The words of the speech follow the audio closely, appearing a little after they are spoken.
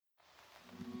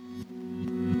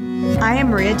I am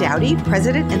Maria Dowdy,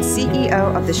 President and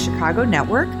CEO of the Chicago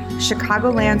Network,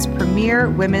 Chicagoland's premier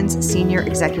women's senior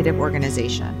executive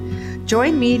organization.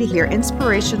 Join me to hear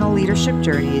inspirational leadership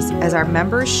journeys as our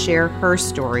members share her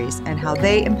stories and how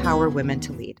they empower women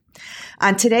to lead.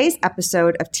 On today's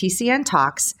episode of TCN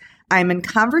Talks, I'm in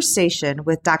conversation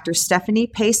with Dr. Stephanie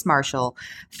Pace Marshall,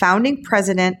 founding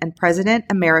president and president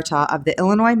emerita of the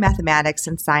Illinois Mathematics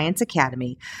and Science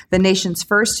Academy, the nation's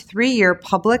first 3-year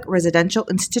public residential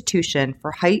institution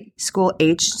for high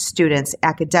school-aged students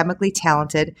academically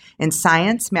talented in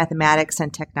science, mathematics,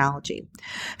 and technology.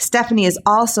 Stephanie is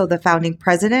also the founding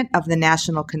president of the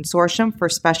National Consortium for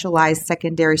Specialized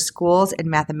Secondary Schools in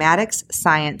Mathematics,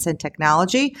 Science, and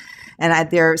Technology.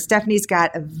 And Stephanie's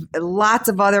got lots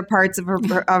of other parts of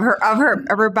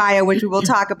her bio, which we will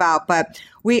talk about. But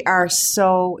we are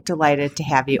so delighted to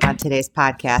have you on today's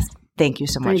podcast. Thank you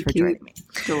so much for joining me.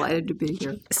 Delighted to be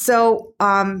here. So,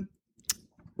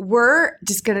 we're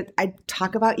just going to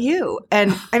talk about you.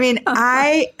 And I mean,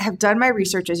 I have done my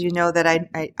research, as you know, that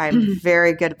I'm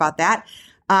very good about that.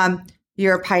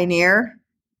 You're a pioneer.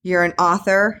 You're an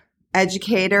author,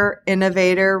 educator,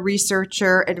 innovator,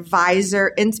 researcher,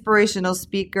 advisor, inspirational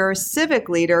speaker, civic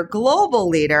leader, global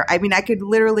leader. I mean, I could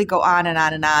literally go on and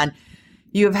on and on.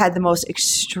 You have had the most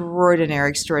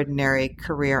extraordinary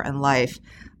career in life.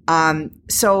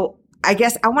 So I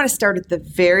guess I want to start at the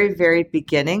very, very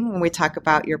beginning when we talk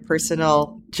about your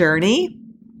personal journey.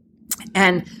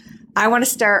 And I want to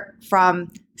start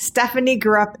from Stephanie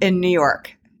grew up in New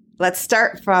York. Let's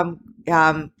start from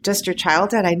just your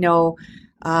childhood. I know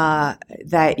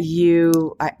that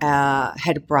you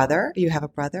had a brother. You have a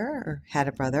brother or had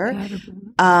a brother. I had a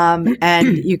brother.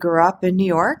 And you grew up in New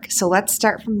York. So let's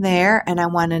start from there. And I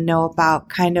want to know about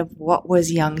kind of what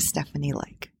was young Stephanie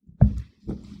like?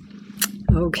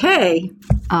 Okay.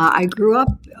 I grew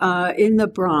up in the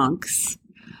Bronx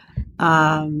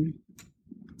and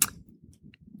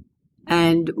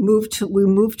we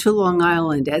moved to Long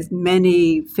Island, as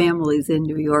many families in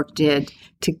New York did,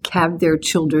 to have their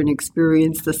children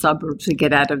experience the suburbs and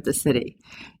get out of the city.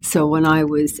 So when I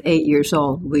was 8 years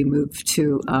old, we moved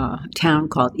to a town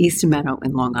called East Meadow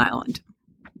in Long Island.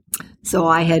 So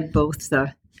I had both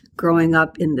the growing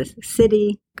up in the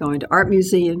city, going to art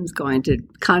museums, going to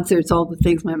concerts, all the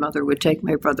things my mother would take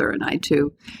my brother and I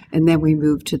to. And then we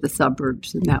moved to the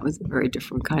suburbs, and that was a very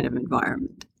different kind of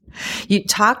environment. You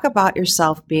talk about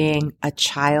yourself being a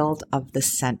child of the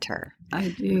center. I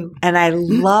do. And I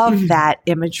love that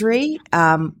imagery.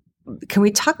 Can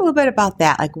we talk a little bit about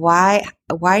that? Like, why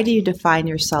do you define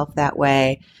yourself that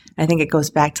way? I think it goes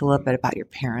back to a little bit about your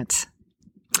parents.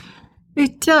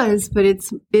 It does, but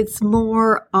it's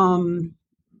more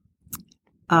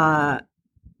the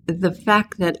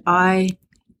fact that I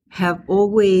have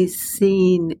always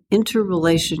seen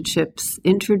interrelationships,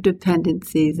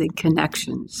 interdependencies, and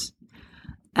connections.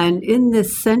 And in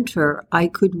this center, I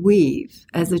could weave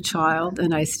as a child,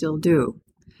 and I still do.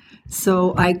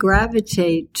 So I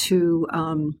gravitate to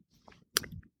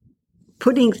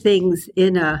putting things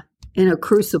in a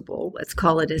crucible, let's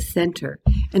call it a center,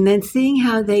 and then seeing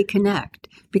how they connect.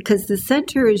 Because the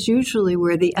center is usually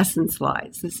where the essence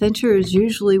lies. The center is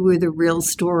usually where the real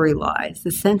story lies.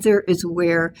 The center is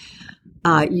where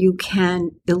you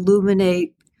can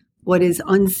illuminate what is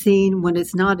unseen when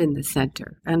it's not in the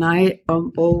center. And I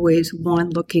am always one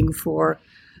looking for,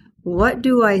 what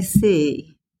do I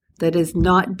see that is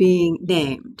not being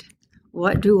named?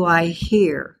 What do I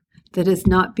hear that is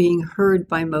not being heard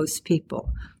by most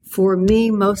people? For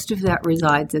me, most of that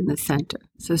resides in the center.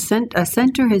 So a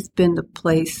center has been the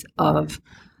place of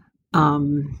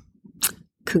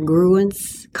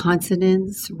congruence,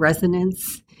 consonance,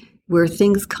 resonance, where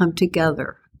things come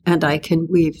together and I can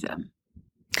weave them.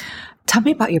 Tell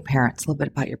me about your parents, a little bit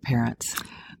about your parents.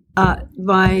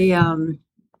 My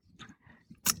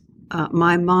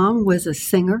mom was a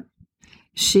singer.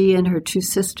 She and her 2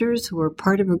 sisters were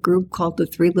part of a group called the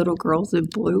 3 Little Girls in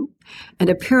Blue. And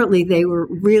apparently they were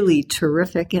really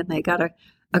terrific, and they got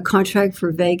a contract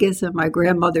for Vegas, and my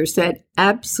grandmother said,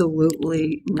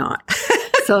 absolutely not.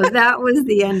 So that was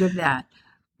the end of that.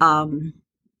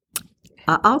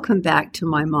 I'll come back to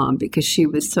my mom because she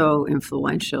was so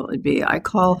influential in me. I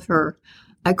call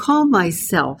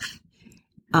myself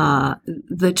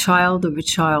the child of a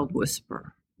child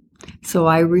whisperer. So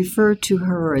I refer to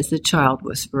her as the child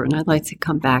whisperer, and I'd like to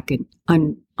come back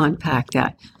and unpack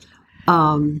that.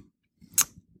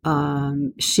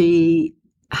 She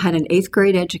had an 8th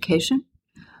grade education.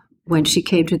 When she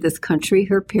came to this country,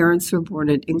 her parents were born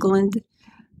in England.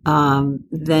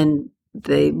 Then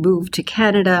they moved to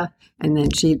Canada, and then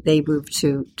they moved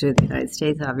to the United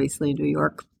States, obviously New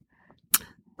York.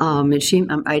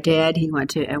 And my dad, he went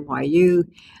to NYU.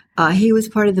 He was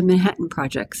part of the Manhattan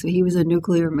Project, so he was a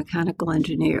nuclear mechanical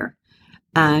engineer.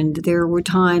 And there were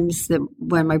times that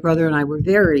when my brother and I were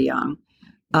very young,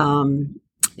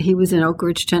 he was in Oak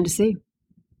Ridge, Tennessee.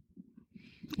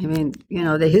 I mean,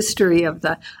 the history of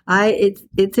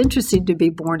it's interesting to be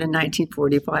born in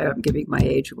 1945. I'm giving my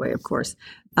age away, of course,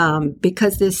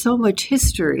 because there's so much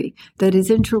history that is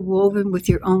interwoven with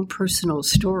your own personal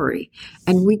story.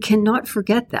 And we cannot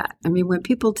forget that. I mean, when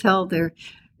people tell their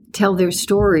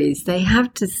stories, they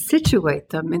have to situate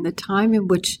them in the time in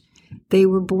which they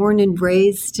were born and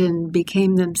raised and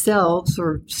became themselves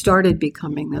or started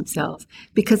becoming themselves,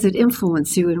 because it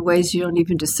influenced you in ways you don't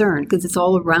even discern because it's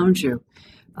all around you.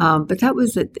 But that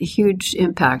was a huge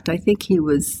impact. I think he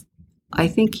was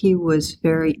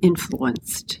very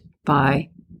influenced by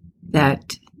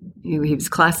that. He was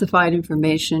classified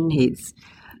information.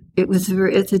 It was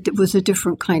a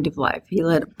different kind of life. He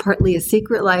led partly a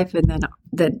secret life and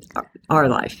then our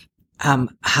life.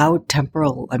 How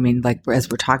temporal? I mean, like as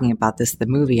we're talking about this, the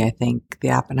movie. I think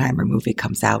the Oppenheimer movie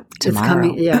comes out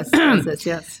tomorrow. It's coming.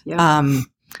 Yes. Yeah.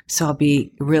 So I'll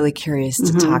be really curious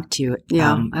to talk to you.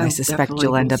 I suspect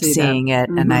you'll end up seeing it,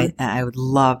 and I would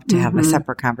love to have a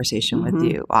separate conversation with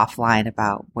you offline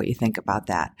about what you think about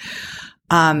that.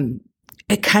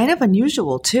 It's kind of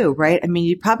unusual too, right? I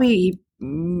mean,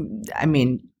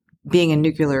 being a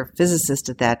nuclear physicist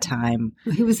at that time,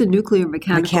 he was a nuclear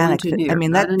mechanical engineer. I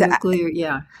mean,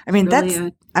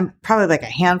 I'm probably like a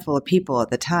handful of people at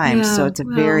the time, so it's a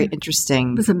very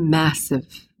interesting. It was a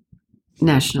massive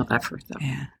national effort, though.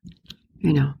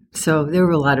 Yeah. So there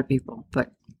were a lot of people,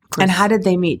 but. And how did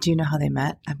they meet? Do you know how they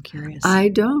met? I'm curious. I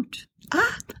don't.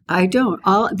 I don't.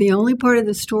 The only part of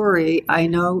the story I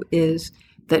know is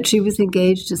that she was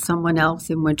engaged to someone else,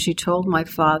 and when she told my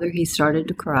father, he started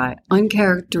to cry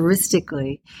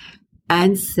uncharacteristically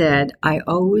and said, "I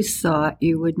always thought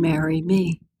you would marry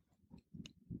me."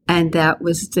 And that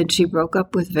was that she broke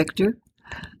up with Victor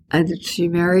and that she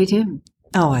married him.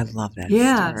 Oh, I love that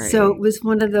story. So it was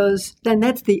one of those, then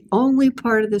that's the only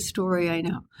part of the story I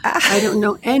know. I don't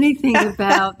know anything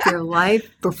about their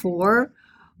life before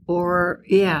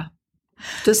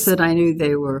just that I knew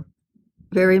they were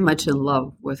very much in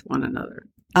love with one another.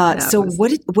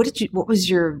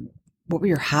 What were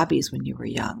your hobbies when you were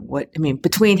young?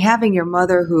 Between having your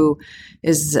mother who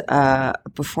is a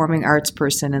performing arts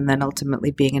person and then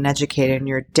ultimately being an educator and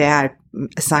your dad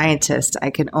a scientist, I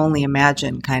can only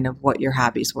imagine kind of what your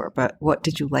hobbies were. But what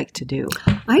did you like to do?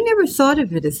 I never thought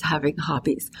of it as having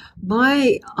hobbies.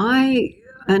 I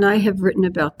have written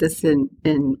about this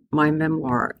in my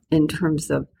memoir in terms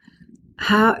of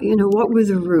how, what were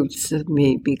the roots of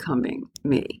me becoming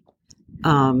me?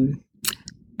 And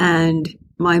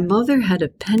my mother had a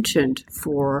penchant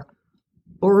for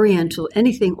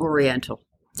anything Oriental,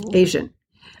 Asian.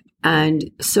 And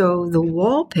so the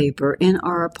wallpaper in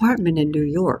our apartment in New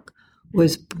York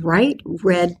was bright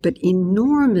red but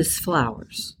enormous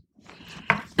flowers.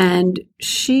 And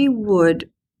she would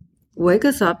wake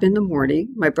us up in the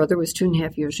morning, my brother was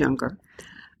 2.5 years younger,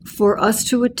 for us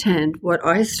to attend what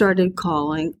I started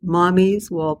calling Mommy's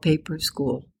Wallpaper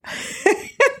School.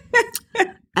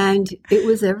 And it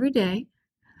was every day,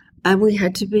 and we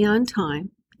had to be on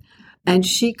time, and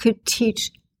she could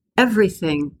teach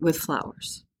everything with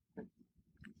flowers.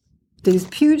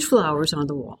 These huge flowers on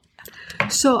the wall.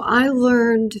 So I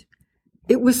learned,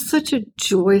 it was such a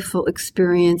joyful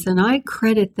experience, and I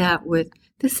credit that with,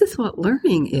 this is what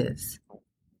learning is.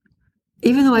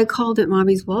 Even though I called it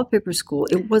Mommy's Wallpaper School,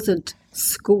 it wasn't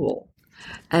school,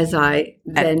 as I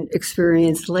then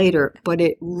experienced later, but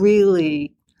it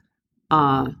really,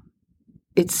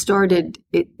 it started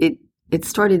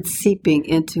seeping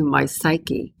into my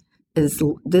psyche.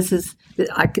 This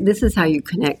is how you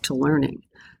connect to learning.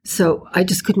 So I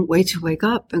just couldn't wait to wake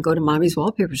up and go to Mommy's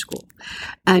Wallpaper School.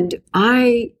 And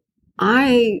I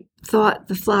thought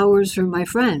the flowers were my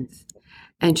friends.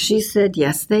 And she said,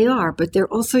 yes, they are, but they're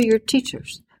also your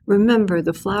teachers. Remember,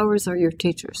 the flowers are your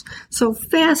teachers. So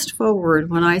fast forward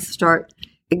when I start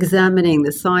examining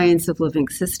the science of living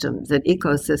systems and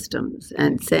ecosystems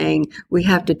and saying we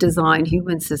have to design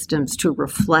human systems to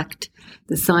reflect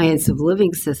the science of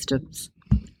living systems.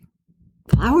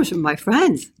 Flowers are my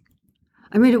friends.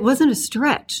 I mean, it wasn't a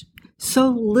stretch. So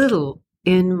little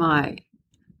in my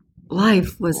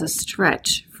life was a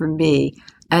stretch for me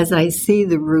as I see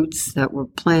the roots that were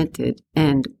planted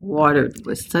and watered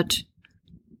with such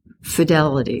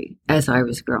fidelity as I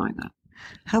was growing up.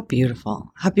 How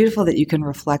beautiful. How beautiful that you can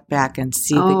reflect back and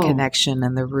see the connection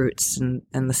and the roots and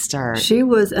the start. She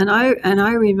was, and I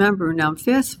remember now, I'm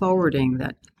fast forwarding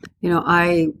that,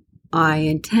 I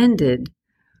intended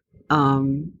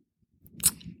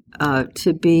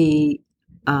to be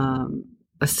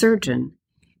a surgeon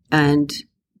and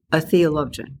a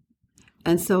theologian.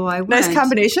 And so I went. Nice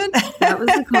combination. That was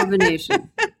a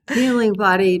combination. Healing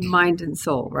body, mind, and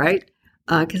soul, right?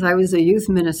 Because I was a youth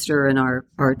minister in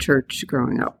our church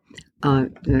growing up,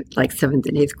 like 7th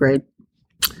and 8th grade.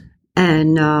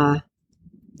 And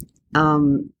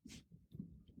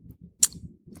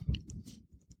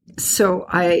so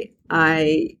I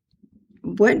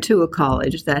went to a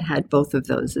college that had both of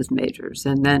those as majors.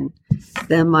 And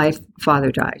then my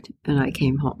father died, and I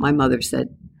came home. My mother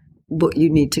said, "Well, you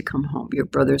need to come home. Your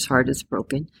brother's heart is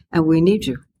broken, and we need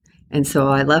you." And so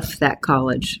I left that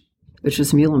college, which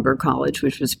was Muhlenberg College,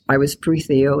 I was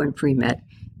pre-Theo and pre-med,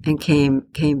 and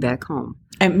came back home.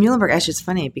 And Muhlenberg actually is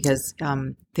funny because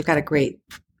they've got a great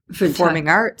performing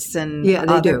arts and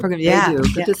they do. programs. They do.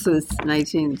 But this was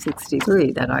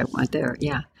 1963 that I went there.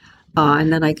 Yeah,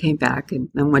 and then I came back and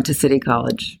went to City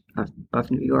College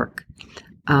of New York.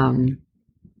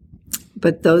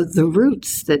 But the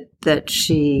roots that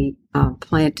she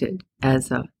planted as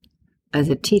a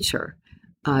teacher.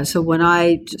 So when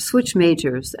I switched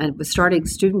majors and was starting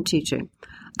student teaching,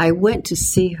 I went to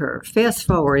see her. Fast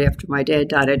forward, after my dad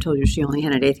died, I told you she only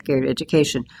had an 8th grade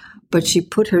education, but she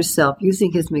put herself,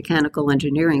 using his mechanical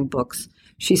engineering books,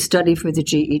 she studied for the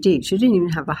GED. She didn't even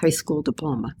have a high school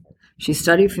diploma. She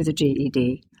studied for the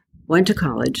GED, went to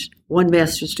college, 1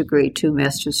 master's degree, 2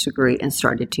 master's degree, and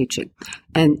started teaching.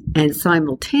 And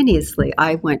simultaneously,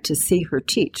 I went to see her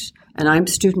teach, and I'm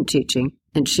student teaching,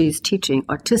 and she's teaching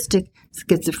autistic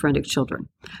schizophrenic children.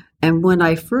 And when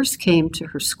I first came to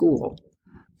her school,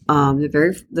 the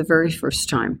very first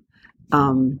time,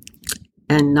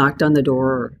 and knocked on the door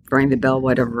or rang the bell,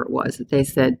 whatever it was, they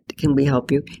said, "Can we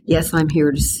help you?" "Yes, I'm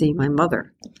here to see my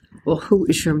mother." "Well, who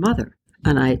is your mother?"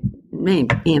 And I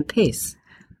named Aunt Pace.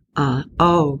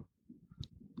 "Oh,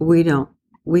 we don't.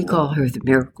 We call her the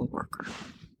miracle worker."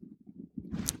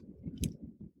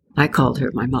 I called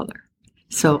her my mother.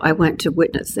 So I went to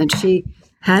witness, and she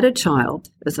had a child,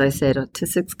 as I said,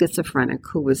 autistic schizophrenic,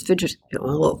 who was fidgeting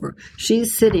all over.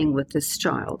 She's sitting with this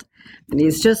child, and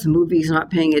he's just moving, he's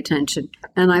not paying attention.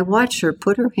 And I watch her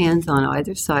put her hands on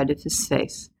either side of his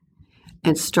face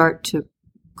and start to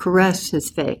caress his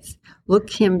face,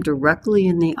 look him directly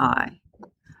in the eye,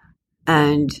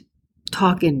 and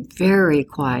talking very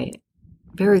quietly,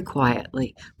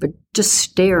 but just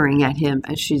staring at him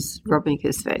as she's rubbing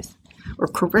his face or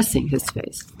caressing his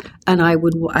face. And I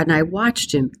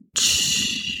watched him,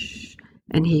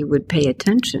 and he would pay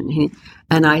attention.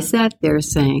 And I sat there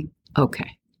saying,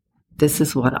 "Okay, this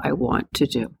is what I want to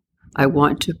do. I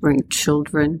want to bring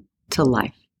children to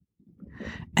life."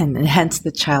 And hence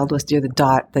the child was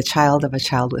the child of a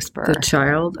child whisperer. The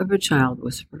child of a child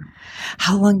whisperer.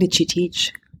 How long did she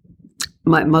teach?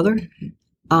 My mother?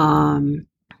 Not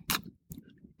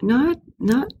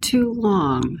too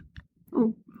long.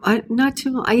 Not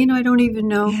too long. I don't even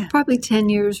know. Yeah. Probably 10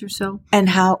 years or so. And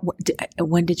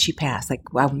when did she pass? Like,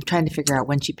 I'm trying to figure out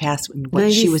when she passed and what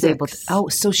 96. She was able to. Oh,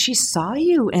 so she saw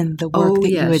you in the work that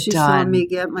you had done. She saw me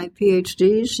get my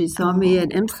PhD. She saw me at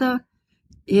IMSA.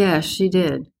 Yeah, she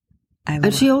did.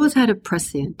 And she always had a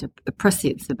prescience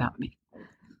about me.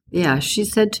 Yeah, she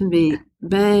said to me,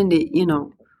 "Ben,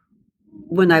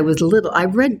 when I was little,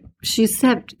 she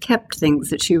kept things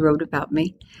that she wrote about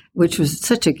me, which was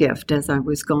such a gift as I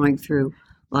was going through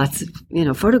lots of,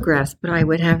 photographs, but I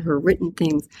would have her written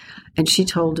things. And she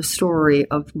told a story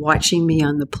of watching me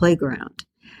on the playground.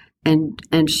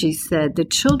 And she said the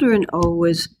children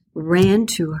always ran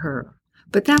to her,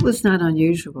 but that was not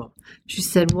unusual. She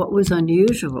said what was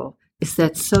unusual is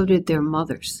that so did their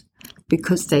mothers,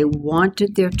 because they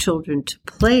wanted their children to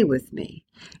play with me.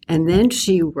 And then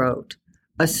she wrote,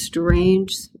 a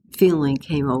strange feeling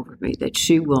came over me that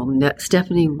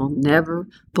Stephanie will never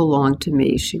belong to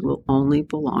me. She will only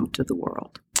belong to the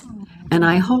world. Oh. And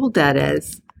I hold that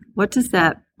as, what does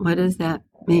that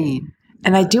mean?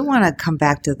 And I do want to come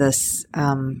back to this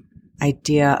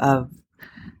idea of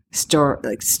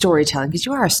storytelling, because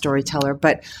you are a storyteller,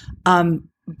 but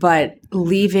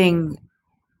leaving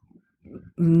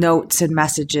notes and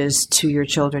messages to your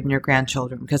children and your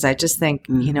grandchildren, because I just think,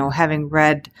 having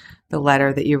read the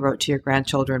letter that you wrote to your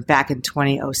grandchildren back in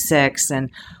 2006, and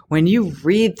when you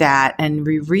read that and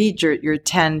reread your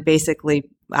 10 basically,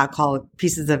 I'll call it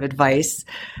pieces of advice.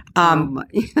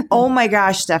 Oh my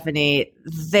gosh, Stephanie,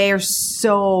 they're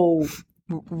so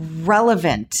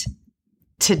relevant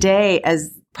today,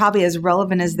 as probably as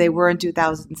relevant as they were in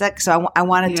 2006. So I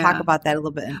want to talk about that a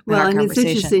little bit in our conversation. It's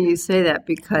interesting you say that,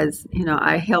 because,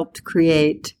 I helped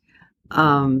create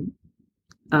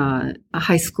a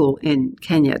high school in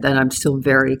Kenya that I'm still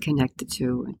very connected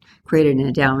to, and created an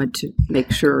endowment to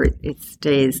make sure it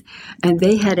stays. And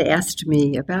they had asked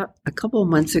me about a couple of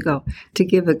months ago to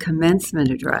give a commencement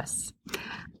address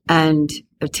and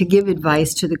to give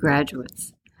advice to the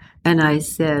graduates. And I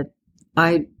said,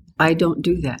 I don't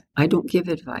do that. I don't give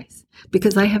advice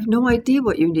because I have no idea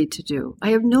what you need to do. I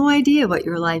have no idea what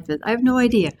your life is. I have no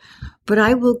idea. But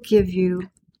I will give you,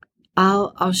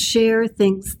 I'll share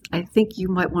things I think you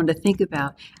might want to think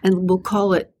about, and we'll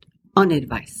call it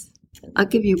unadvice. I'll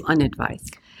give you unadvice.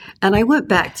 And I went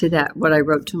back to that, what I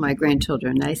wrote to my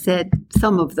grandchildren. I said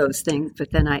some of those things,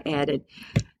 but then I added,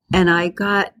 and I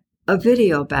got a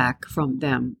video back from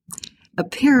them.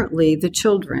 Apparently, the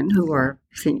children who are,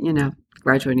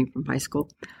 graduating from high school,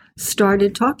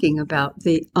 started talking about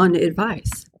the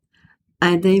unadvice.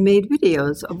 And they made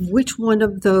videos of which one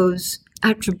of those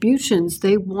attributions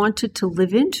they wanted to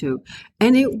live into.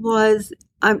 And it was,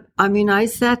 I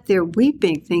sat there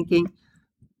weeping, thinking,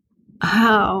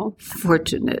 how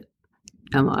fortunate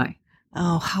am I?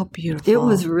 Oh, how beautiful. It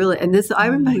was really, and this, I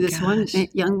remember this one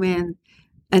young man,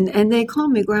 and they call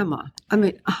me grandma.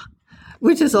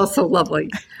 Which is also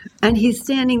lovely. And he's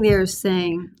standing there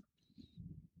saying,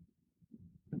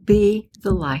 be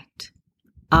the light.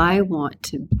 I want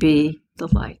to be the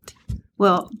light.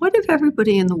 Well, what if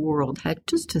everybody in the world had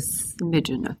just a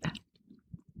smidgen of that?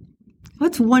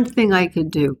 What's one thing I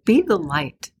could do? Be the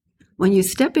light. When you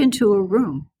step into a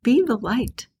room, be the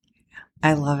light.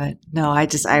 I love it. No,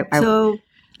 so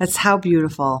that's how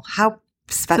beautiful. How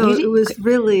special. So it was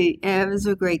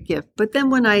a great gift. But then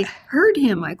when I heard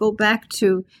him, I go back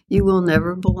to, you will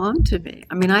never belong to me.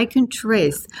 I can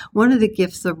trace, one of the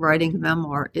gifts of writing a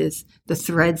memoir is the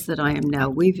threads that I am now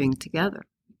weaving together.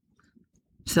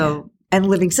 So, and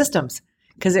living systems,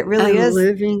 because it really is.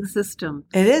 Living system.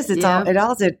 It is. It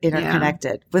all is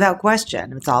interconnected. Without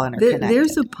question, it's all interconnected.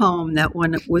 There's a poem that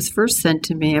when it was first sent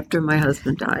to me after my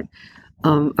husband died,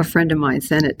 a friend of mine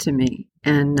sent it to me,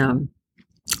 and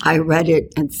I read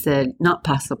it and said, not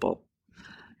possible.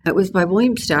 It was by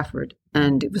William Stafford,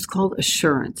 and it was called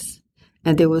Assurance.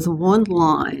 And there was one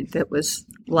line that was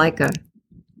like a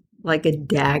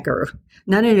dagger,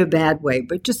 not in a bad way,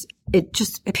 but it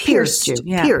pierced you.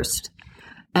 Yeah. Pierced.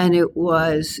 And it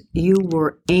was, you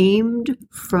were aimed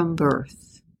from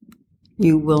birth.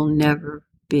 You will never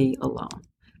be alone.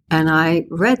 And I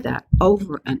read that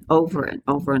over and over and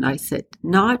over, and I said,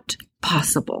 not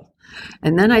possible.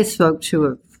 And then I spoke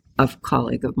to a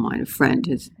colleague of mine, a friend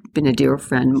who's been a dear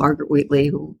friend, Margaret Wheatley,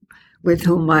 with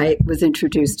whom I was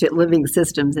introduced to Living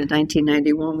Systems in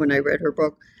 1991 when I read her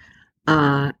book.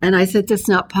 And I said, that's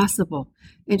not possible.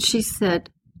 And she said,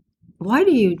 why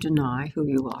do you deny who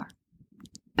you are?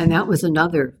 And that was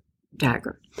another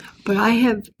dagger. But I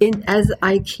have, as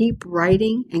I keep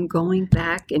writing and going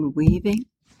back and weaving,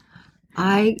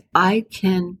 I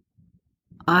can,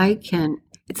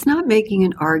 it's not making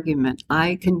an argument.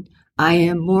 I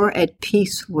am more at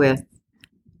peace with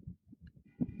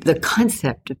the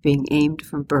concept of being aimed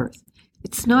from birth.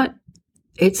 It's not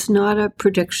a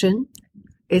prediction.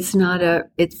 It's not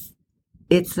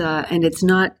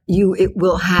it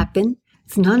will happen.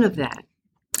 It's none of that.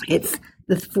 It's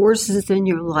the forces in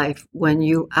your life when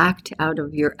you act out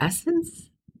of your essence,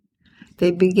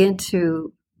 they begin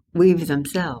to weave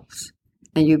themselves.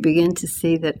 And you begin to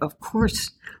see that, of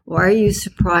course, why are you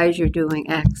surprised you're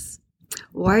doing X?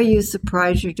 Why are you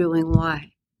surprised you're doing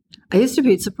Y? I used to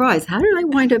be surprised. How did I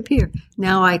wind up here?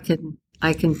 Now I can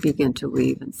begin to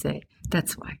weave and say,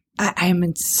 that's why. I'm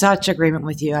in such agreement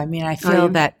with you. I feel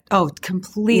that,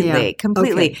 completely.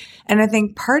 Okay. And I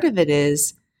think part of it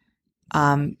is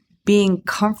being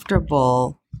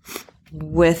comfortable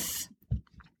with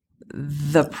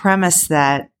the premise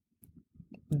that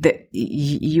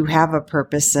you have a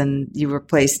purpose and you were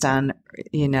placed on,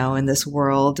 in this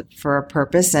world for a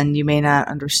purpose, and you may not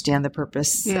understand the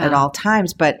purpose at all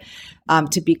times, but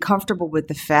to be comfortable with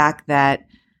the fact that,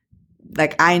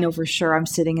 like, I know for sure I'm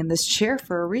sitting in this chair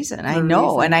for a reason. I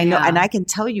know, and I can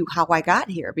tell you how I got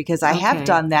here because I have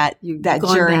done that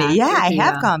journey. Back. I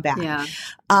have gone back. Yeah.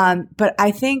 But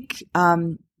I think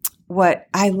what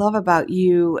I love about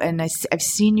you, and I've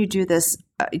seen you do this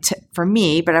for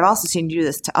me, but I've also seen you do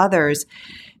this to others,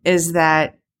 is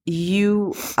that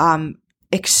you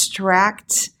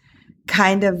extract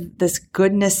kind of this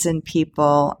goodness in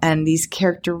people and these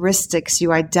characteristics.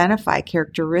 You identify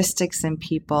characteristics in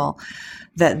people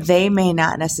that they may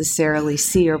not necessarily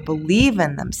see or believe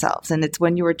in themselves. And it's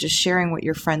when you were just sharing what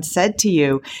your friend said to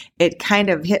you, it kind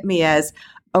of hit me as,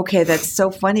 okay, that's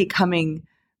so funny coming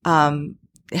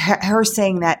her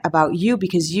saying that about you,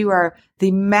 because you are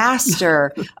the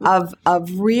master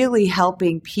of really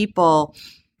helping people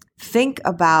think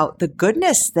about the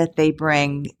goodness that they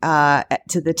bring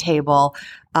to the table,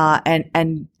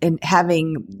 and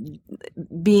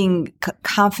being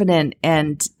confident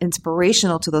and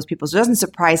inspirational to those people. So it doesn't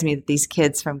surprise me that these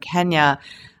kids from Kenya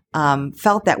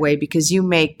felt that way, because you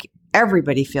make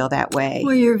everybody feel that way.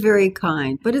 Well, you're very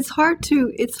kind, but it's hard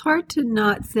to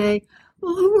not say,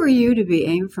 well, who are you to be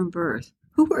aimed from birth?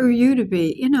 Who are you to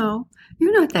be?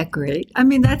 You're not that great. I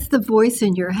mean, that's the voice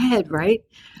in your head, right?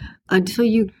 Until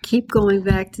you keep going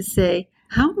back to say,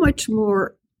 how much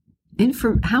more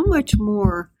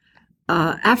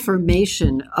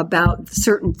affirmation about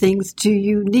certain things do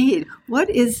you need?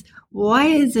 Why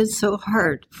is it so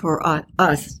hard for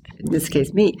us, in this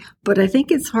case me, but I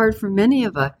think it's hard for many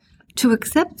of us to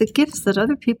accept the gifts that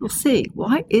other people see.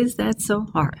 Why is that so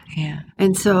hard? Yeah.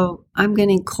 And so I'm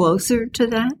getting closer to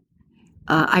that.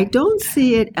 I don't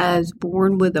see it as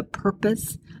born with a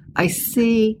purpose. I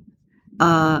see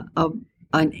an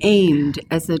aimed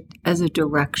as a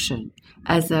direction,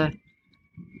 as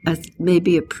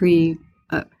maybe a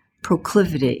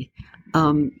proclivity.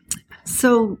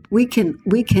 So we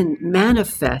can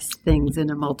manifest things in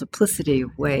a multiplicity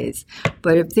of ways.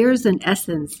 But if there's an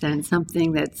essence, then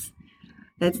something that's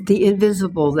the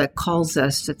invisible that calls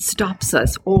us, that stops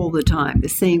us all the time, the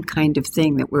same kind of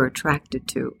thing that we're attracted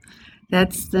to,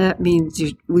 that means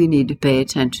we need to pay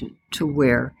attention to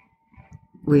where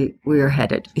we are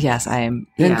headed. Yes, I am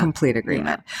in complete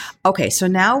agreement. Yeah. Okay, so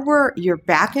now you're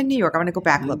back in New York. I'm going to go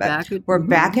back a little bit. We're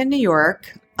back in New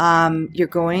York. You're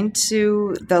going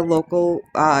to the local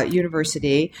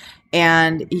university,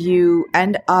 and you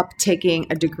end up taking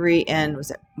a degree in,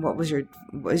 what was your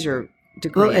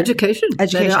degree? Well, education.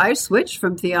 I switched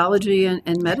from theology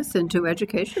and medicine to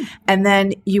education. And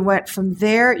then you went from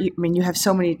there. You have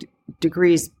so many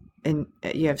degrees. And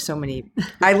you have so many.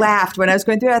 I laughed when I was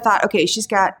going through it. I thought, okay, she's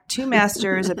got 2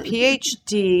 masters, a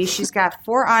PhD. She's got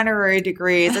 4 honorary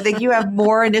degrees. I think you have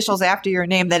more initials after your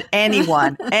name than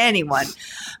anyone.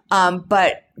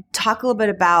 But talk a little bit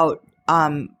about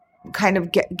kind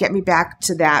of get me back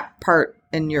to that part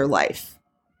in your life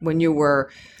when you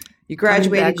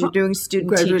graduated. You're doing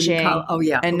student teaching.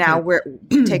 And now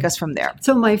take us from there.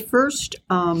 So my first.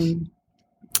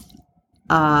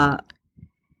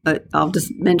 I'll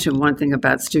just mention one thing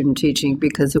about student teaching,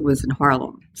 because it was in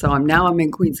Harlem. So I'm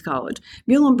in Queens College.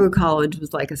 Muhlenberg College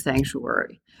was like a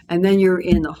sanctuary. And then you're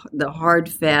in the hard,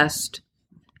 fast,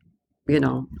 of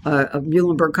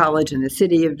Muhlenberg College in the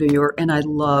city of New York. And I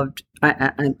loved,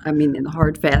 in the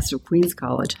hard, fast of Queens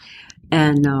College.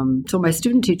 And so my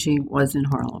student teaching was in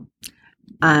Harlem.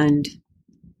 And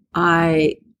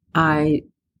I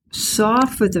saw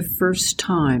for the first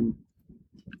time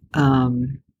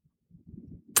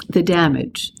the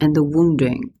damage and the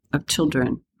wounding of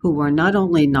children who are not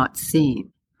only not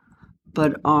seen,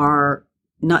 but are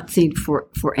not seen for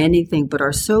anything, but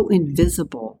are so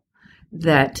invisible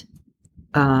that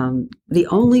the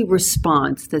only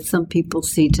response that some people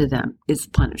see to them is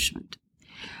punishment.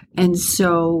 And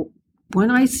so it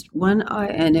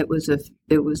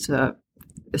was a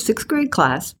 6th grade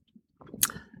class,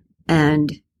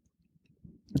 and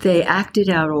they acted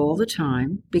out all the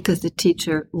time because the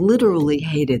teacher literally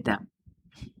hated them.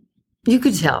 You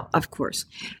could tell, of course.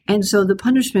 And so the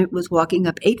punishment was walking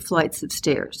up 8 flights of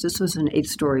stairs. This was an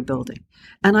 8-story building.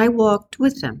 And I walked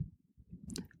with them.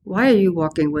 Why are you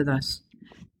walking with us?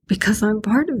 Because I'm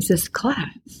part of this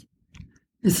class.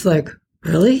 It's like,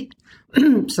 really?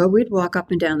 So we'd walk up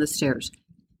and down the stairs.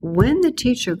 When the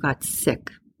teacher got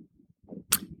sick,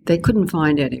 they couldn't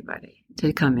find anybody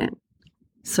to come in.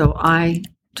 So I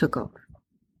took over.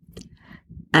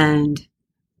 And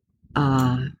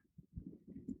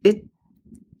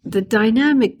the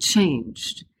dynamic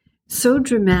changed so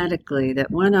dramatically that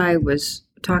when I was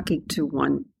talking to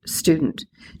one student,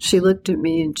 she looked at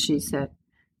me and she said,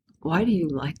 "Why do you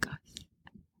like us?"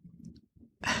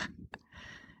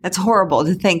 That's horrible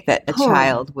to think that a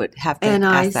child would have to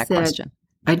ask that question.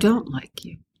 "I don't like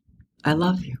you. I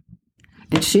love you."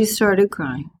 And she started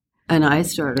crying, and I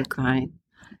started crying.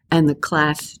 And the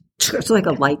class, it's like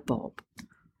a light bulb.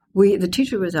 The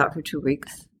teacher was out for 2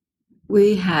 weeks.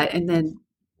 And then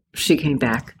she came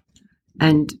back,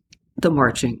 and the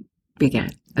marching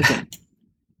began again.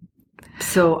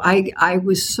 So I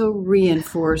was so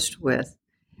reinforced with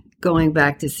going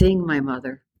back to seeing my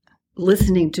mother,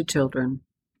 listening to children.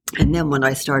 And then when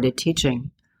I started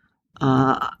teaching,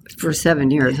 for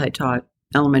 7 years, I taught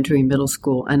elementary and middle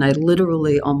school, and I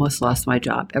literally almost lost my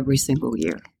job every single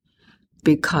year,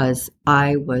 because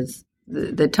I was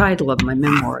the title of my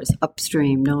memoir is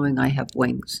Upstream, Knowing I Have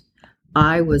Wings.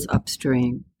 I was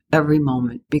upstream every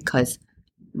moment because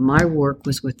my work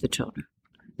was with the children.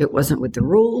 It wasn't with the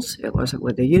rules. It wasn't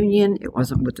with the union. It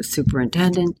wasn't with the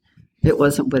superintendent. It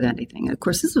wasn't with anything. And of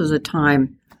course, this was a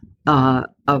time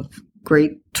of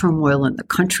great turmoil in the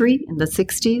country in the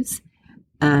 60s.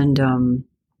 And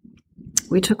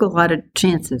we took a lot of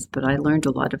chances, but I learned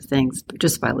a lot of things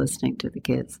just by listening to the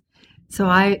kids. So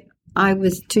I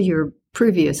was, to your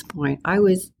previous point,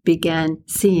 began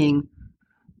seeing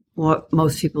what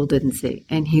most people didn't see,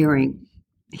 and hearing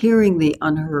the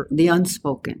unheard, the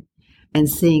unspoken, and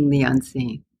seeing the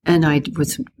unseen. And I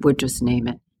would just name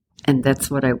it. And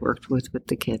that's what I worked with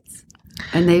the kids.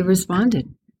 And they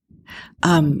responded.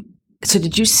 So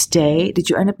did you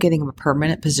end up getting a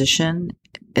permanent position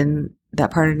in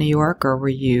that part of New York, or were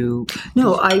you?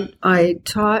 No, I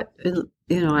taught,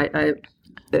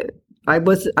 I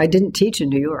didn't teach in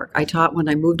New York. I taught when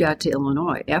I moved out to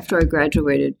Illinois. After I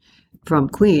graduated from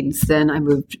Queens, then I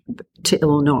moved to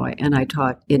Illinois, and I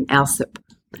taught in Alsip,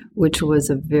 which was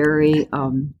a very,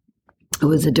 it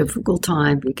was a difficult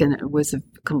time because it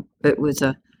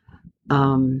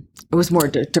was more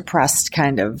depressed,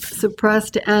 kind of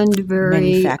suppressed and very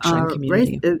manufacturing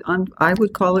community. I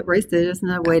would call it race. There isn't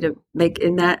a way to make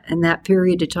in that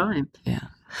period of time. Yeah.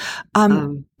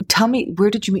 Tell me, where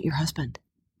did you meet your husband?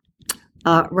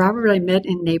 Robert, I met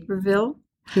in Naperville.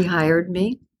 He hired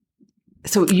me.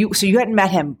 So you hadn't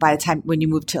met him by the time when you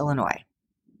moved to Illinois.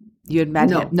 You had met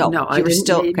him? No, I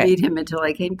didn't meet him until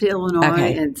I came to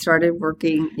Illinois and started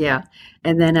working. Yeah,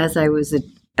 and then as I was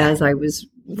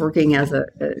working as a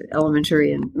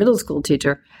elementary and middle school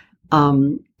teacher,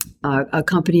 a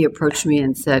company approached me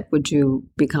and said, "Would you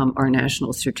become our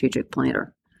national strategic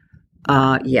planner?"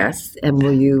 Yes, and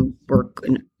will you work?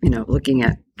 Looking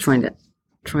at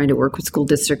trying to work with school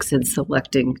districts and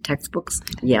selecting textbooks.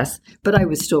 Yes, but I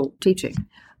was still teaching.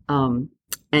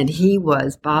 And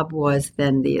Bob was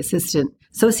then the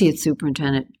associate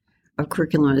superintendent of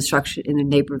curriculum and instruction in the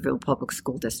Naperville Public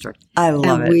School District. I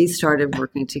love it. And we started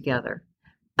working together.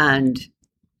 And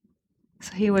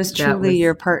so he was truly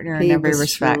your partner in every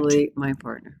respect. He was truly my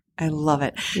partner. I love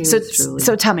it.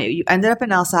 So tell me, you ended up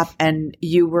in Alsop and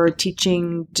you were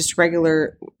teaching just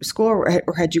regular school,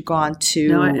 or had you gone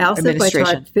to administration?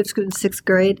 I taught 5th and 6th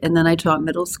grade, and then I taught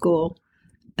middle school.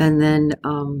 And then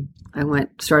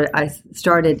I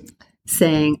started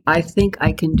saying, I think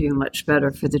I can do much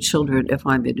better for the children if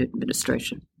I'm in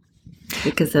administration,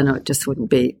 because then it just wouldn't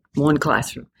be one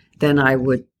classroom. Then I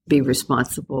would be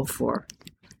responsible for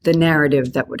the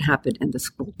narrative that would happen in the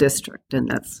school district, and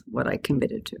that's what I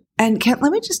committed to. And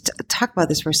let me just talk about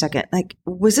this for a second. Like,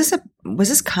 was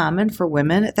this common for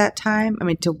women at that time? I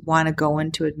mean, to want to go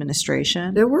into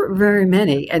administration? There weren't very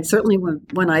many, and certainly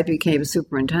when I became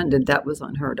superintendent, that was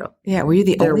unheard of. Yeah, were you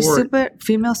the only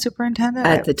female superintendent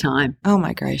at the time? Oh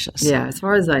my gracious! Yeah, as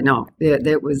far as I know,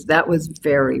 that was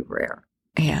very rare.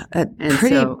 Yeah, and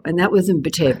that was in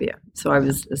Batavia. So I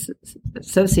was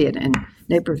associate in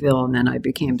Naperville, and then I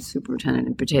became superintendent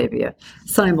in Batavia,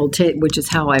 which is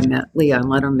how I met Leon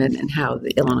Letterman and how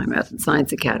the Illinois Math and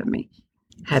Science Academy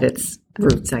had its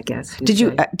roots, I guess. Did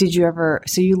you ever?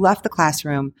 So you left the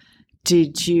classroom.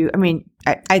 Did you? I mean,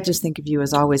 I just think of you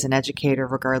as always an educator,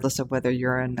 regardless of whether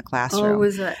you're in the classroom. Oh,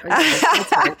 was that?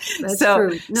 That's right. That's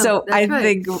true. No, I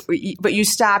think, but you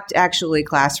stopped actually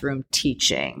classroom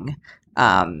teaching.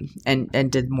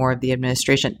 And did more of the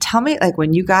administration. Tell me, like,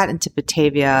 when you got into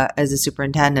Batavia as a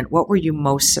superintendent, what were you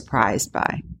most surprised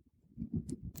by?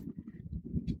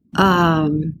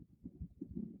 The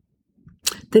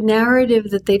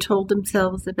narrative that they told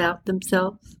themselves about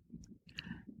themselves.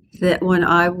 That when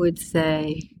I would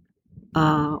say,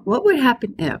 what would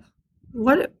happen if?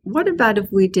 What about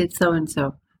if we did so and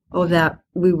so? Oh, that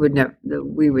we would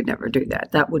never do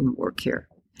that. That wouldn't work here.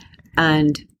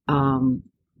 And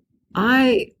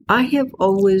I have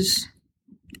always,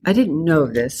 I didn't know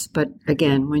this, but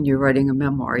again, when you're writing a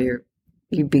memoir,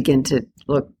 you begin to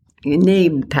you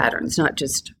name patterns, not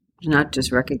just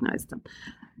recognize them.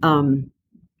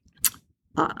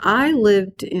 I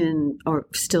lived in, or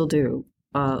still do,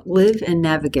 live and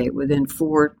navigate within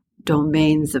 4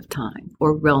 domains of time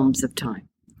or realms of time.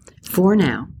 4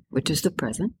 now, which is the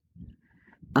present,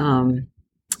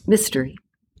 mystery,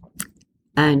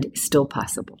 and still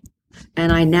possible.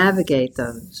 And I navigate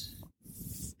those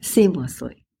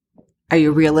seamlessly. Are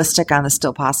you realistic on the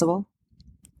still possible?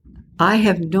 I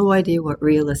have no idea what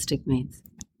realistic means.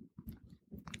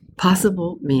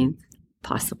 Possible means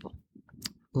possible.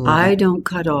 I don't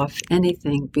cut off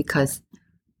anything because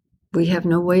we have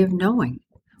no way of knowing.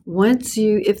 Once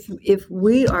if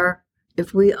we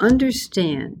if we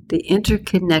understand the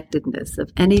interconnectedness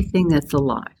of anything that's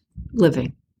alive,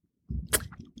 living,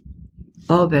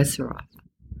 all bets are off.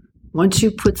 Once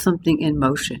you put something in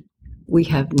motion, we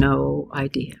have no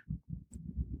idea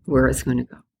where it's going to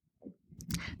go.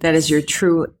 That is your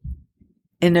true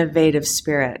innovative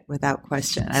spirit, without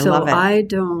question. I love it. I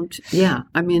don't, yeah.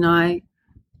 I mean, I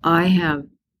have,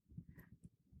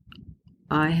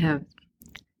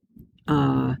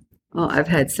 I've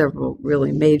had several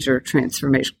really major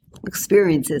transformational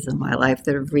experiences in my life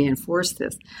that have reinforced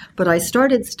this. But I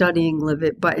started studying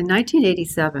Living, but in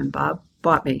 1987, Bob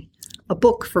bought me a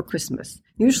book for Christmas.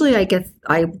 Usually I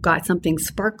got something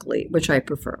sparkly, which I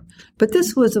prefer. But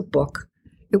this was a book.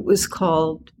 It was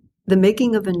called The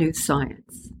Making of a New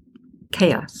Science,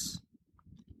 Chaos.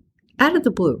 Out of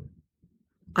the blue,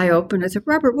 I opened, I said,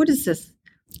 Robert, what is this?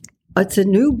 It's a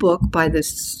new book by the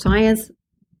science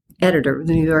editor of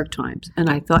the New York Times, and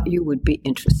I thought you would be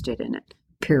interested in it,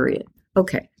 period.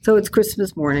 Okay, so it's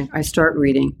Christmas morning. I start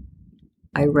reading.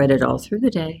 I read it all through the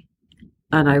day,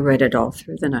 and I read it all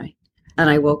through the night. And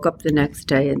I woke up the next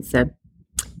day and said,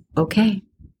 okay,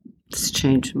 it's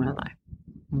changed my life.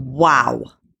 Wow.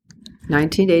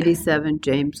 1987,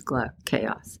 James Gleick,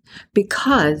 Chaos.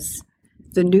 Because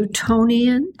the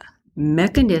Newtonian,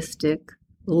 mechanistic,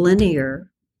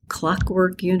 linear,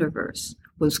 clockwork universe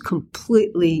was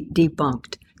completely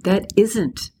debunked. That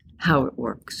isn't how it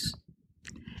works.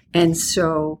 And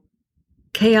so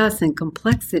chaos and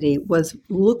complexity was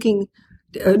looking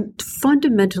a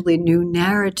fundamentally new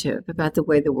narrative about the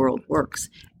way the world works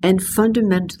and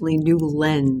fundamentally new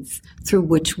lens through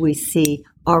which we see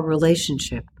our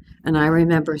relationship. And I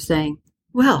remember saying,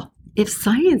 well, if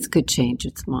science could change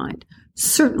its mind,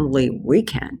 certainly we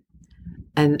can.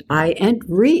 And I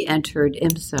re-entered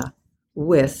IMSA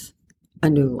with a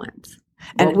new lens.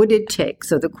 What would it take?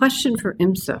 So the question for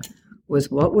IMSA was,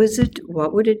 what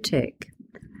would it take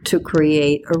to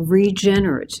create a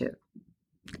regenerative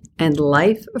and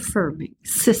life-affirming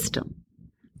system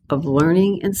of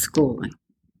learning and schooling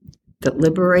that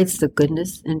liberates the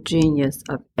goodness and genius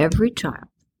of every child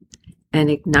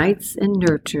and ignites and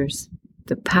nurtures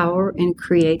the power and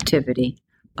creativity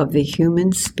of the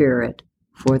human spirit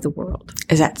for the world?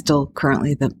 Is that still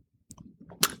currently the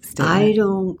statement? I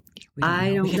don't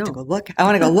know. We have to go look. I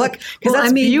want to go look because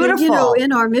that's beautiful. You know,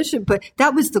 in our mission, but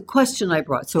that was the question I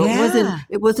brought. So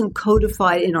it wasn't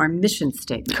codified in our mission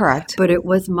statement. Correct. But it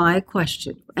was my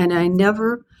question. And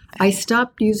I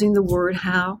stopped using the word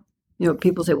how. You know,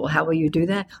 people say, well, how will you do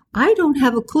that? I don't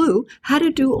have a clue how to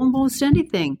do almost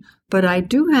anything, but I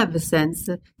do have a sense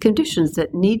of conditions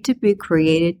that need to be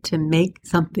created to make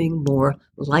something more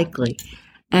likely.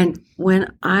 And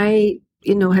when I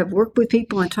have worked with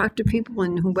people and talked to people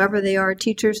and whoever they are,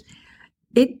 teachers,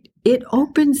 it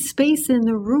opens space in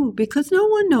the room because no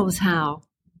one knows how.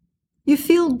 You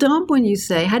feel dumb when you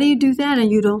say, how do you do that?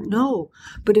 And you don't know.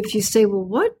 But if you say, well,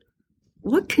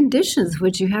 what conditions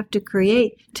would you have to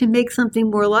create to make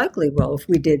something more likely? Well, if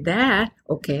we did that,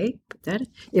 okay.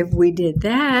 If we did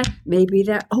that, maybe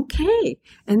that, okay.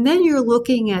 And then you're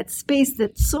looking at space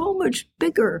that's so much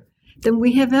bigger than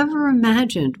we have ever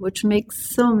imagined, which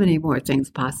makes so many more things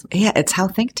possible. Yeah, it's how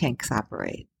think tanks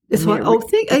operate.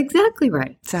 Exactly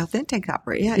right. It's how think tanks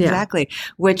operate. Yeah, exactly.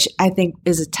 Which I think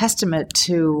is a testament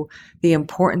to the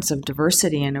importance of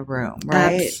diversity in a room,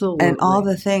 right? Absolutely. And all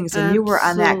the things. And you were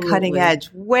on that cutting edge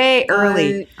way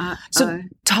early.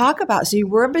 Talk about, so you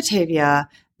were in Batavia.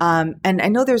 And I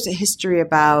know there's a history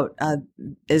about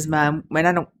ISMA,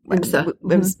 and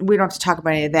we don't have to talk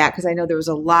about any of that because I know there was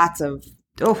lots of,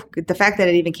 the fact that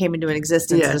it even came into an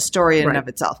existence is a story in and of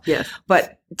itself. Yes.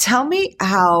 But tell me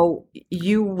how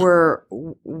you were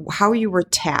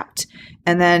tapped,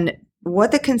 and then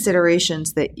what the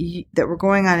considerations that were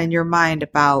going on in your mind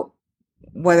about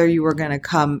whether you were going to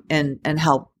come and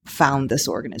help found this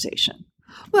organization.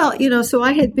 Well, so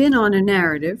I had been on a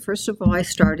narrative. First of all, I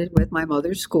started with my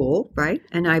mother's school, right?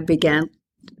 And I began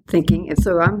thinking, and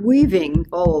so I'm weaving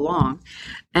all along.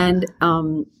 And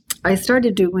I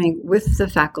started doing, with the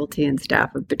faculty and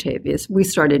staff of Batavia, we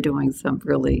started doing some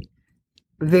really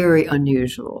very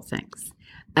unusual things.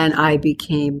 And I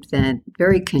became then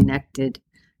very connected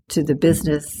to the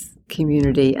business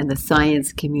community and the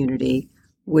science community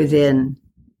within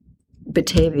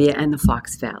Batavia and the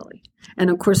Fox Valley. And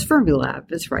of course,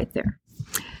 Fermilab is right there.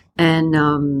 And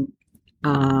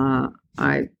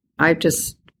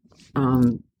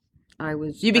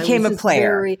You became a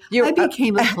player. I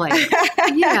became a player.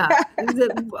 Yeah. That's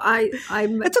okay. I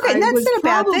That's was not a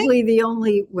bad thing. Probably the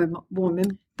only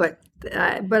woman, but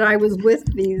I was with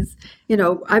these,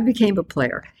 I became a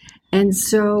player. And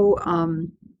so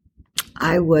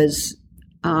I was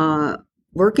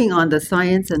working on the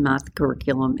science and math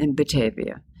curriculum in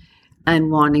Batavia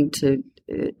and wanting to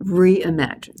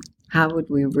reimagine. How would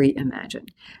we reimagine?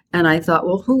 And I thought,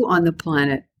 well, who on the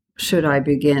planet should I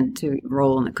begin to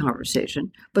enroll in the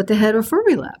conversation but the head of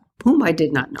Fermilab, whom I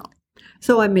did not know.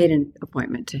 So I made an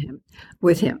appointment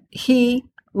with him. He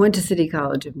went to City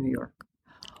College of New York.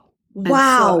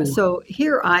 Wow. So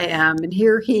here I am, and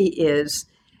here he is,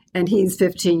 and he's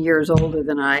 15 years older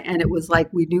than I, and it was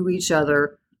like we knew each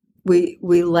other. We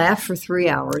laughed for 3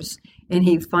 hours, and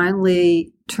he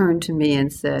finally turned to me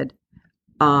and said,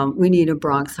 we need a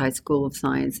Bronx High School of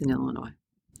Science in Illinois.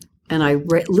 And I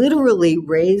literally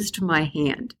raised my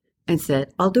hand and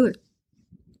said, I'll do it.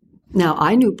 Now,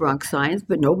 I knew Bronx Science,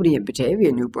 but nobody in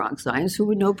Batavia knew Bronx Science. Who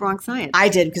would know Bronx Science? I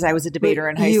did, because I was a debater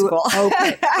in high school.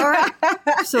 Okay. All right.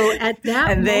 So at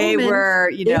that and they moment, were,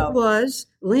 it was,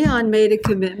 Leon made a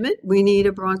commitment. We need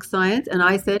a Bronx Science. And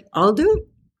I said, I'll do it.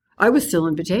 I was still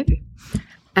in Batavia.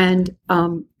 And,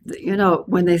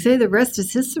 when they say the rest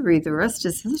is history, the rest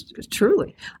is history.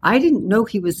 Truly. I didn't know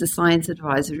he was the science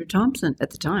advisor to Thompson at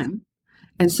the time.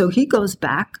 And so he goes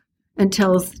back and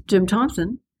tells Jim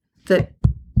Thompson that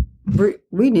we're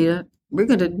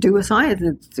going to do a science.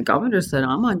 And the governor said,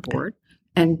 I'm on board.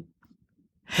 And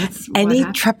that's any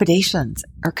trepidations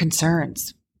or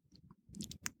concerns?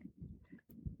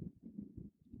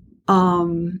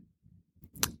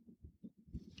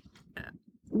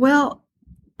 Well,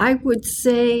 I would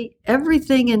say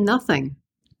everything and nothing.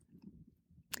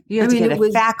 You had to get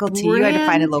a faculty. You had to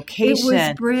find a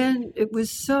location. It was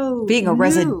so being a new.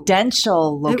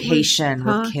 Residential location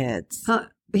with kids.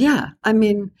 Yeah. I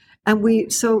mean, but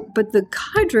the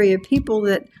cadre of people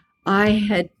that I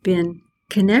had been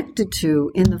connected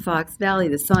to in the Fox Valley,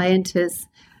 the scientists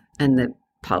and the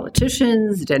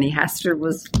politicians, Denny Hastert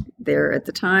was there at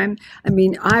the time. I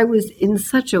mean, I was in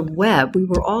such a web. We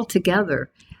were all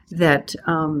together that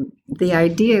the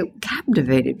idea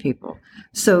captivated people.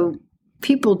 So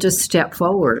people just step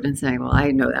forward and say, well,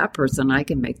 I know that person. I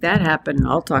can make that happen. And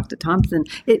I'll talk to Thompson.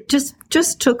 It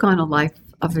just took on a life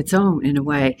of its own in a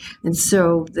way. And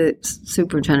so the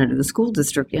superintendent of the school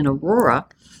district in Aurora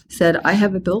said, I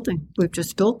have a building we've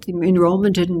just built. The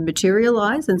enrollment didn't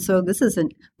materialize. And so this is a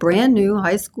brand new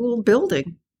high school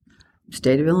building. The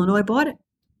state of Illinois bought it.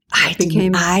 I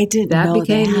didn't know that.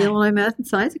 Became the that. Illinois Math and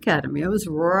Science Academy. It was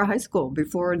Aurora High School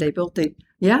before they built they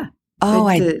took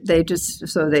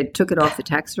it off the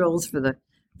tax rolls for the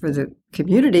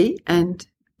community and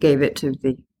gave it to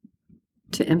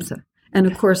IMSA. And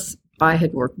of course, I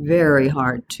had worked very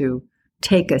hard to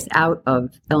take us out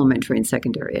of elementary and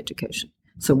secondary education.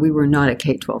 So we were not a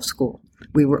K-12 school.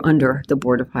 We were under the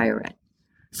Board of Higher Ed.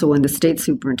 So when the state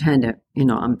superintendent,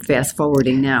 I'm fast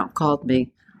forwarding now, called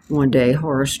me one day,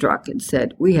 horror struck, and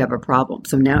said, we have a problem.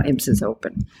 So now IMSA's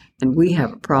open and we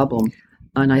have a problem.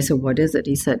 And I said, what is it?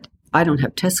 He said, I don't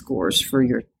have test scores for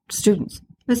your students.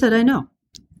 I said, I know.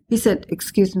 He said,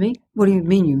 excuse me? What do you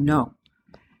mean you know?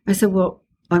 I said, well,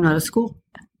 I'm not a school.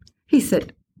 He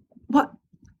said, what?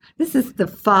 This is the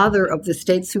father of the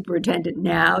state superintendent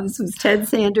now. This was Ted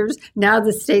Sanders. Now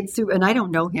the state super, and I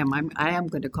don't know him. I am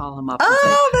going to call him up. That's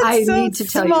I need to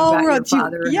tell you about your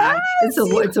father. Yes.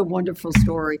 It's a wonderful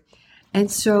story. And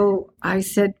so I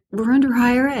said, we're under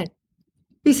higher ed.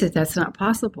 He said, that's not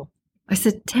possible. I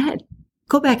said, Ted,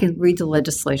 go back and read the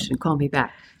legislation. Call me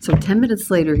back. So 10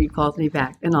 minutes later, he called me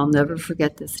back, and I'll never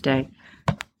forget this day.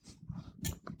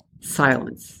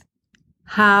 Silence.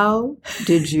 How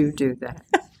did you do that?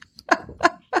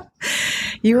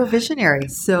 You were visionary.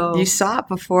 So you saw it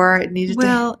before it needed to.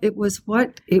 Well, it was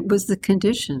the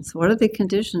conditions. What are the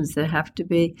conditions that have to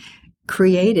be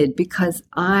created? Because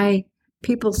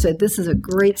people said, this is a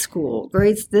great school.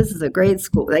 This is a great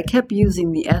school. They kept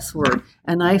using the S word.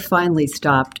 And I finally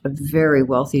stopped a very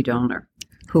wealthy donor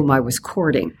whom I was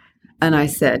courting. And I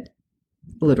said,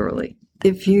 literally,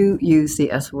 if you use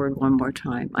the S word one more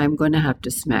time, I'm going to have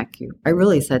to smack you. I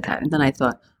really said that. And then I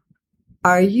thought,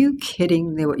 are you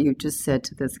kidding me what you just said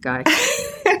to this guy?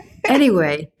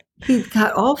 Anyway, he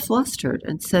got all flustered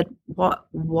and said, "What?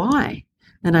 Why?"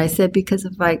 And I said, because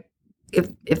if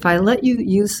I let you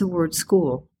use the word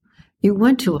school, you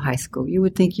went to a high school. You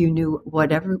would think you knew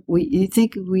whatever you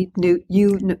think we knew.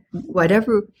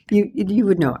 Whatever you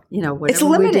would know it. Whatever. It's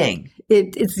limiting.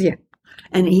 It's yeah.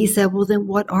 And he said, well, then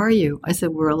what are you? I said,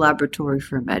 we're a laboratory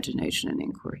for imagination and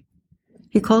inquiry.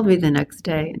 He called me the next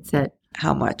day and said,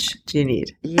 how much do you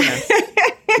need? Yes.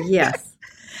 Yes.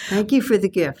 Thank you for the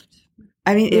gift.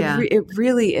 I mean, it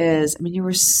really is. I mean, you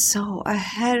were so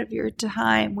ahead of your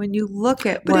time when you look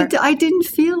at But I didn't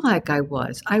feel like I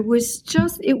was. It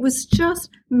was just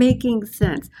making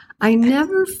sense. I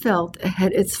never felt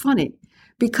ahead. It's funny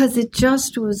because it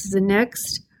just was the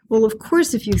next, well, of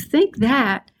course, if you think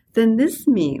that, then this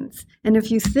means. And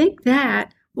if you think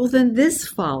that, well, then this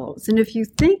follows. And if you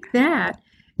think that,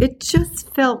 it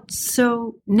just felt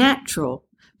so natural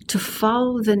to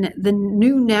follow the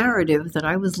new narrative that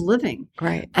I was living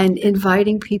and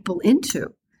inviting people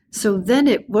into. So then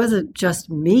it wasn't just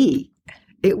me.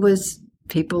 It was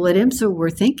people at IMSA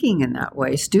were thinking in that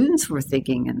way. Students were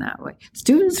thinking in that way.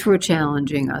 Students were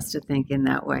challenging us to think in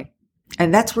that way.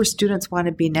 And that's where students want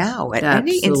to be now at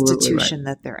any institution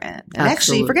that they're in. And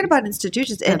actually, forget about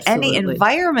institutions, in any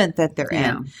environment that they're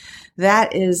in.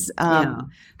 That is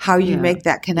how you make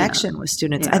that connection with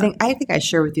students. I think I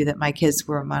share with you that my kids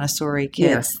were Montessori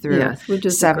kids through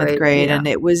seventh grade, and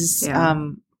it was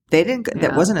they didn't.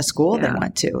 That wasn't a school they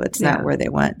went to. It's not where they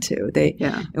went to.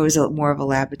 It was more of a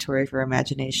laboratory for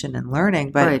imagination and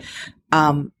learning. But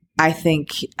I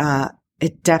think.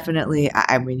 It definitely,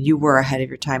 I mean, you were ahead of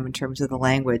your time in terms of the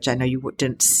language. I know you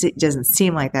doesn't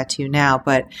seem like that to you now,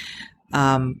 but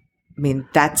I mean,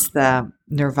 that's the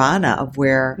nirvana of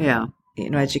where,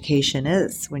 education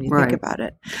is when you think about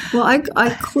it. Well, I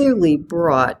clearly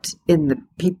brought in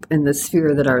the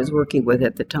sphere that I was working with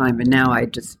at the time, and now I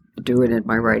just do it in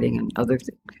my writing and other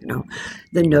things,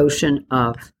 the notion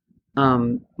of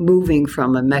moving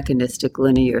from a mechanistic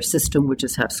linear system, which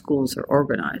is how schools are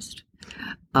organized,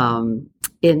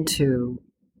 into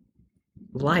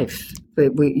life.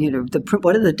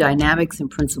 What are the dynamics and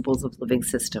principles of living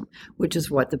system, which is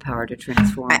what the Power to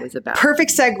Transform was about.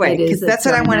 Perfect segue, because that's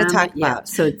what I want to talk about.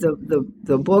 So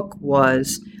the book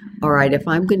was, all right, if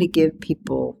I'm going to give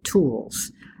people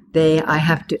tools, I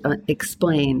have to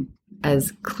explain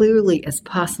as clearly as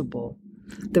possible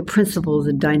the principles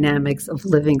and dynamics of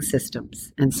living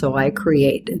systems. And so I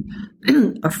created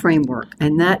a framework,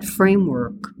 and that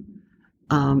framework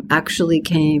actually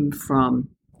came from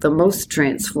the most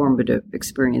transformative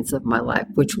experience of my life,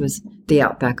 which was the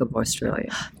outback of Australia.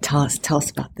 Tell us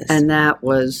about this. And that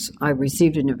was, I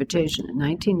received an invitation in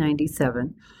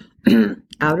 1997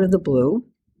 out of the blue.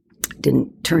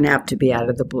 Didn't turn out to be out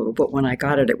of the blue, but when I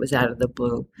got it, it was out of the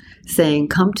blue, saying,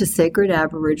 come to sacred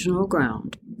Aboriginal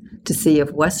ground to see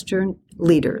if Western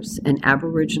leaders and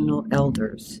Aboriginal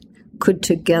elders could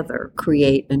together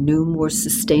create a new, more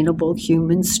sustainable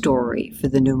human story for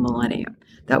the new millennium.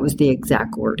 That was the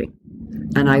exact wording.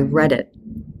 And I read it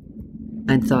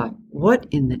and thought, what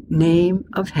in the name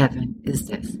of heaven is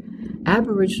this?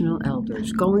 Aboriginal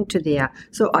elders going to the...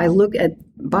 So I looked at...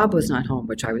 Bob was not home,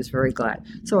 which I was very glad.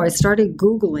 So I started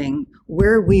Googling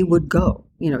where we would go.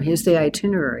 Here's the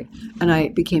itinerary. And I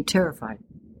became terrified.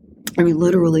 I mean,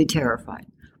 literally terrified.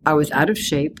 I was out of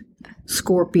shape.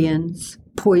 Scorpions,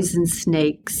 poison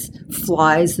snakes,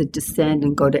 flies that descend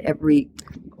and go to every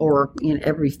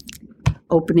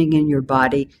opening in your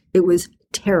body. It was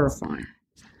terrifying.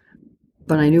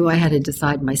 But I knew I had to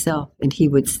decide myself, and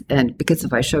because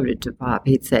if I showed it to Bob,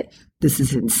 he'd say, this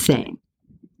is insane.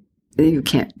 You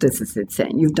can't, this is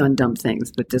insane. You've done dumb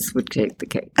things, but this would take the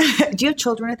cake. Do you have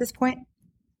children at this point?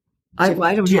 I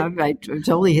don't have, it's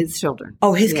only his children.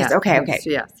 Oh, his kids, okay.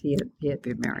 Yes, he had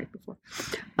been married before.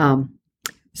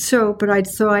 So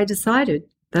I decided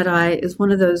that it was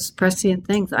one of those prescient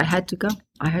things. I had to go.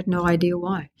 I had no idea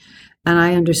why. And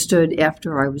I understood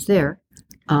after I was there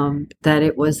that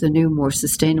it was the new, more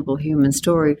sustainable human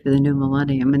story for the new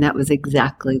millennium. And that was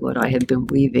exactly what I had been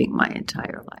weaving my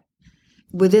entire life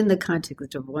within the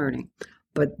context of learning.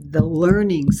 But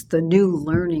the new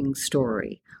learning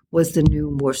story was the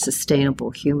new, more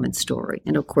sustainable human story.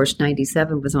 And of course,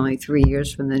 97 was only 3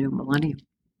 years from the new millennium.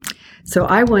 So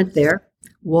I went there,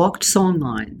 walked song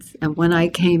lines. And when I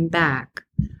came back,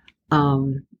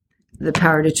 the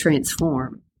Power to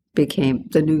Transform became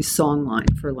the new song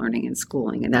line for learning and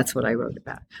schooling. And that's what I wrote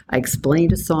about. I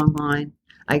explained a song line.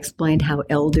 I explained how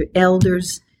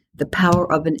elders, the power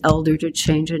of an elder to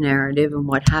change a narrative and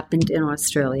what happened in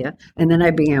Australia. And then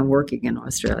I began working in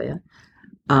Australia.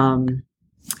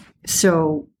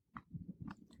 So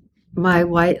my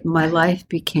life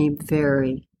became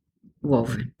very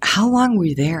woven. How long were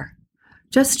you there?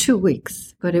 Just 2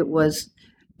 weeks, but it was,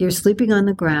 you're sleeping on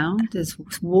the ground. There's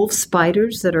wolf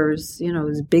spiders that are as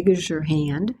big as your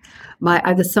hand.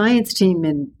 The science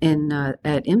team at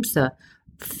IMSA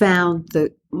found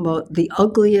the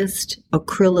ugliest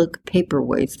acrylic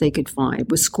paperweights they could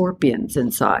find with scorpions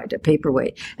inside a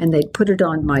paperweight, and they'd put it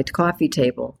on my coffee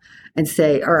table and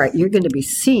say, all right, you're going to be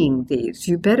seeing these.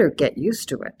 You better get used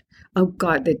to it. Oh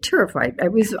God, they're terrified.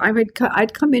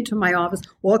 I'd come into my office,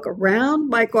 walk around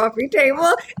my coffee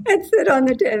table and sit on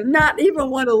the table, not even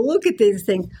want to look at these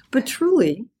things. But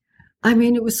truly, I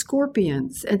mean, it was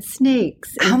scorpions and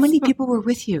snakes. How many people were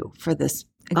with you for this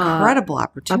Incredible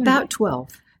opportunity. About 12.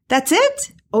 That's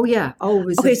it? Oh, yeah. Oh, it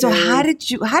was okay. So how did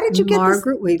you get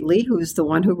Margaret Wheatley, who's the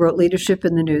one who wrote Leadership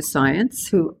in the New Science,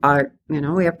 who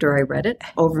after I read it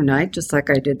overnight, just like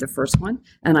I did the first one,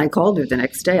 and I called her the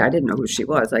next day. I didn't know who she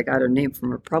was. I got her name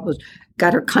from her publisher,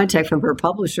 got her contact from her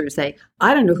publisher to say,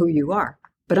 I don't know who you are,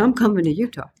 but I'm coming to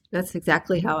Utah. That's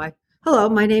exactly how hello,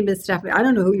 my name is Stephanie. I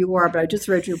don't know who you are, but I just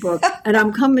read your book, and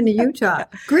I'm coming to Utah.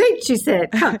 Great, she said.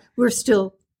 Huh. We're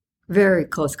still very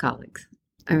close colleagues.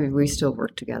 I mean, we still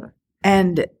work together.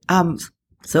 And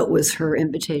so it was her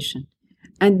invitation.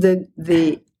 And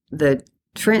the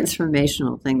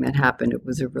transformational thing that happened, it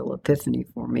was a real epiphany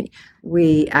for me.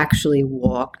 We actually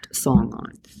walked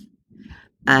songlines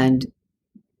and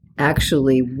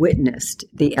actually witnessed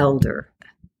the elder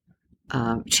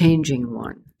changing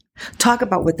one. Talk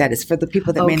about what that is for the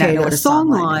people that may not know what a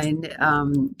songline is.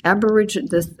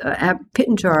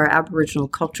 Pitjantjara Aboriginal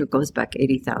culture goes back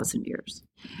 80,000 years.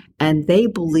 And they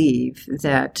believe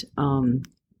that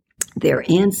their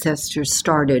ancestors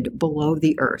started below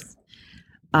the earth,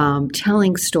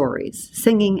 telling stories,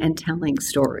 singing and telling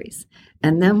stories.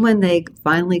 And then when they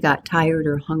finally got tired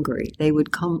or hungry, they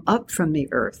would come up from the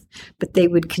earth, but they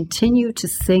would continue to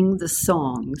sing the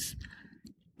songs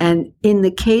and in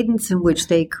the cadence in which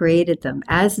they created them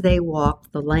as they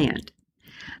walked the land.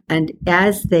 And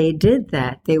as they did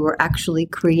that, they were actually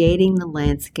creating the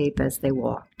landscape as they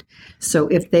walked. So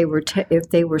if they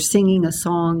were singing a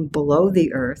song below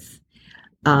the earth,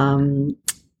 and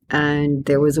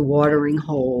there was a watering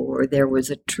hole or there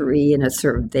was a tree in a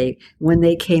certain when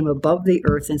they came above the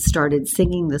earth and started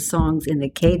singing the songs in the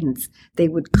cadence, they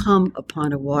would come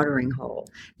upon a watering hole.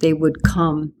 They would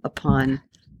come upon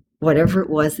whatever it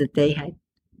was that they had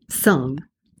sung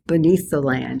beneath the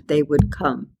land, they would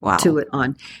come to it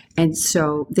on. And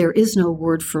so there is no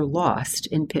word for lost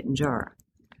in Pitjantjara.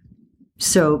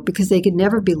 So, because they could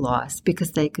never be lost,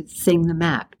 because they could sing the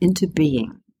map into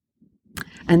being.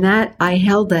 And that, I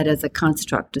held that as a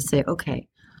construct to say, okay,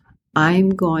 I'm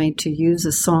going to use a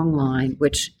songline,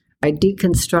 which I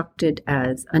deconstructed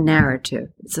as a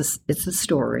narrative. It's a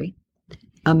story.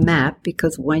 A map,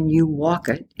 because when you walk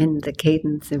it in the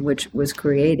cadence in which it was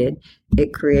created,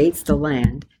 it creates the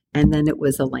land, and then it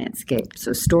was a landscape.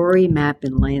 So story, map,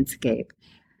 and landscape.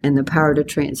 And the power to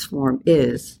transform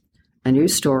is a new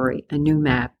story, a new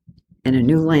map, and a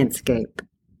new landscape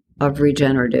of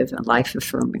regenerative and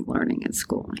life-affirming learning and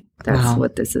schooling. That's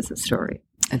what this is, a story.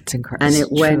 It's incredible. And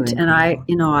it went, and I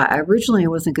originally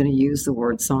wasn't going to use the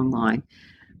word songline,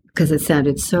 because it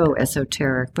sounded so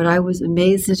esoteric, but I was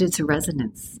amazed at its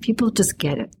resonance. People just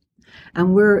get it.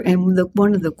 And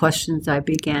one of the questions I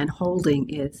began holding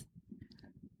is,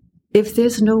 if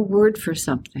there's no word for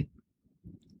something,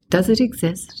 does it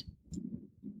exist?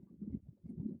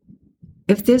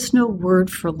 If there's no word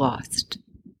for lost,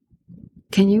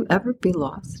 can you ever be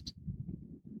lost?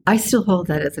 I still hold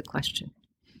that as a question.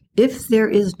 If there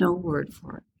is no word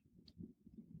for it,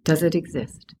 does it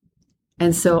exist?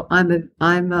 And so I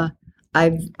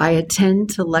attend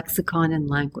to lexicon and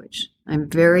language. I'm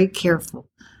very careful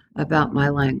about my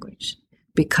language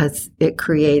because it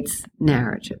creates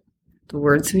narrative. The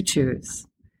words we choose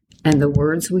and the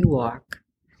words we walk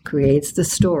creates the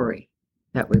story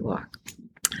that we walk.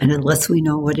 And unless we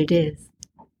know what it is,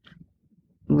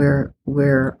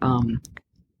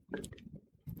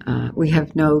 we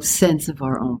have no sense of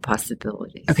our own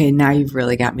possibilities. Okay, now you've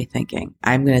really got me thinking.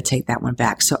 I'm going to take that one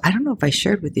back. So I don't know if I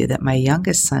shared with you that my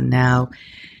youngest son now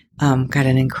got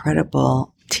an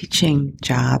incredible teaching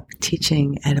job,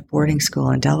 teaching at a boarding school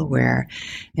in Delaware,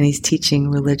 and he's teaching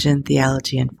religion,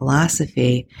 theology, and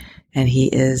philosophy, and he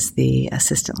is the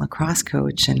assistant lacrosse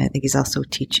coach, and I think he's also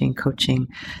coaching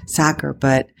soccer,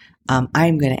 but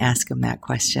I'm going to ask him that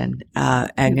question.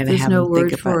 I'm going to have him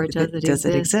think about it. Does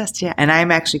it exist? Yeah. And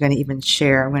I'm actually going to even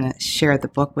I'm going to share the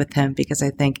book with him because I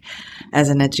think as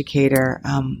an educator,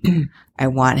 I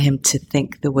want him to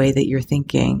think the way that you're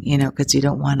thinking, because you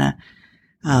don't want to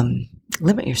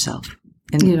limit yourself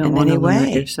in any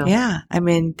way. Yeah. I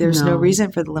mean, there's no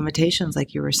reason for the limitations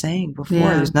like you were saying before.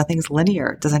 Yeah. Nothing's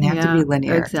linear. It doesn't have to be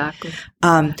linear. Exactly.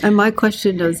 And my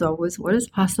question is always, what is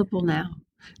possible now?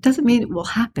 Doesn't mean it will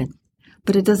happen,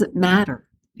 but it doesn't matter,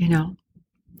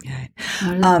 Okay.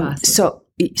 So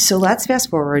let's fast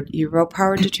forward. You wrote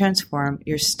Power to Transform.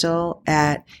 You're still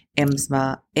at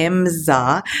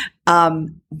IMSA.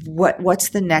 What's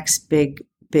the next big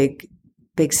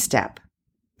step?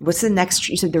 What's the next?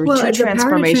 You said there were two transformational. The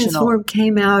Power to Transform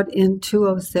came out in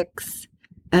 2006,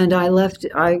 and I left.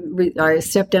 I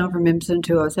stepped down from IMSA in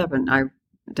 2007. I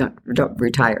don't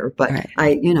retire, but right.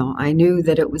 I knew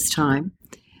that it was time.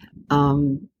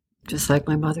 Just like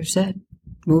my mother said,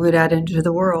 move it out into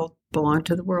the world, belong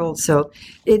to the world. So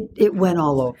it went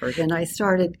all over. Then I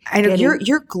started. I know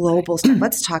your global stuff.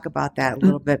 Let's talk about that a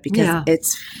little bit because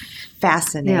it's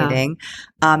fascinating.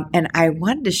 Yeah. And I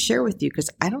wanted to share with you because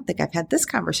I don't think I've had this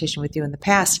conversation with you in the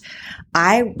past.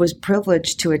 I was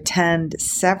privileged to attend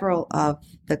several of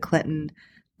the Clinton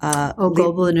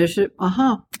global initiative.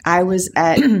 I was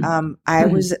at I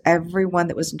was everyone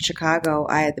that was in Chicago.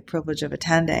 I had the privilege of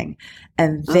attending,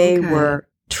 and they were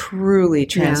truly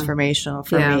transformational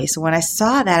for me. So when I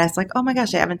saw that, I was like, "Oh my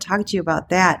gosh, I haven't talked to you about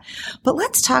that." But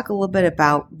let's talk a little bit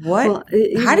about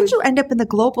how did you end up in the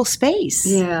global space?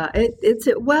 Yeah,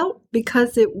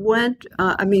 because it went.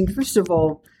 First of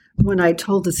all, when I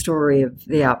told the story of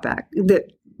the Outback,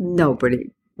 that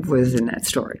nobody was in that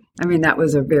story. I mean, that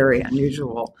was a very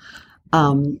unusual.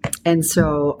 And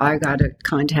so I got a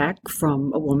contact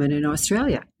from a woman in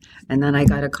Australia. And then I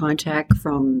got a contact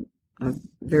from a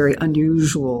very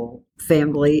unusual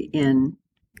family in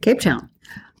Cape Town.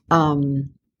 And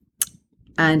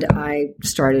I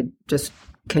started just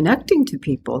connecting to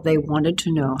people. They wanted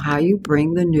to know how you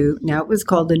bring now it was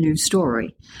called the news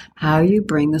story, how you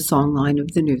bring the songline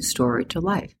of the news story to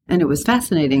life. And it was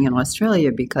fascinating in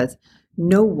Australia because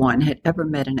no one had ever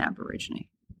met an Aborigine.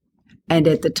 And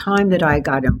at the time that I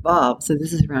got involved, so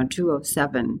this is around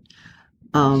 2007,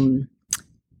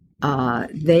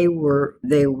 they were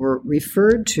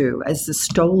referred to as the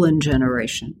stolen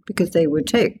generation because they would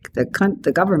take,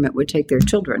 the government would take their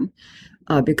children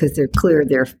because they're clear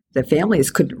their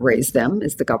families couldn't raise them,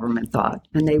 as the government thought,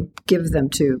 and they give them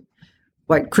to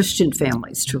white Christian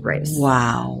families to raise.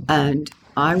 Wow. And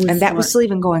that was still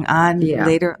even going on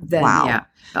later? Then, wow. Yeah.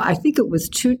 I think it was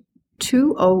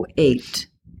 2008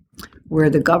 where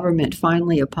the government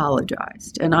finally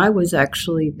apologized. And I was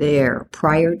actually there.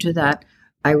 Prior to that,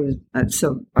 I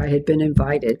had been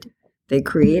invited. They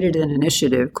created an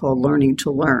initiative called Learning to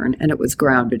Learn, and it was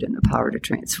grounded in the power to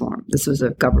transform. This was a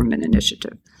government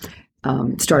initiative,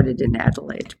 started in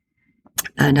Adelaide.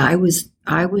 And I was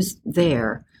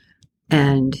there,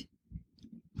 and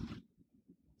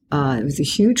it was a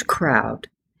huge crowd,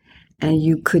 and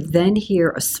you could then hear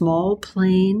a small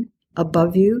plane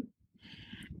above you,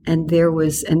 and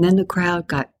then the crowd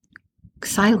got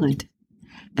silent,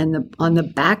 and on the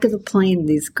back of the plane,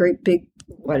 these great big,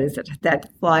 what is it, that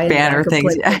fly banner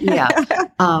things,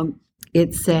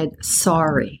 it said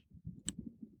sorry,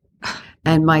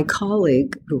 and my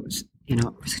colleague who was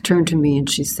turned to me and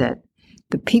she said,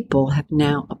 "The people have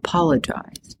now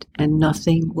apologized, and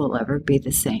nothing will ever be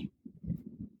the same."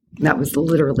 That was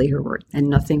literally her word, and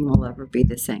nothing will ever be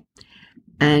the same.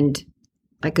 And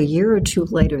like a year or two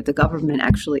later, the government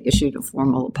actually issued a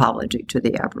formal apology to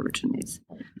the Aborigines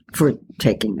for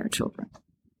taking their children.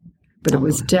 But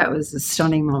that was a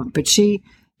stunning moment. But she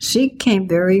came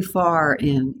very far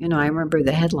in, I remember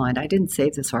the headline. I didn't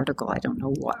save this article. I don't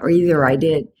know why. Or either I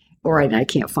did, or I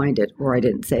can't find it, or I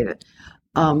didn't save it.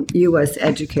 U.S.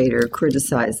 educator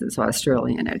criticizes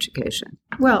Australian education.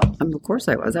 Well, of course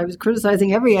I was. I was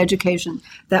criticizing every education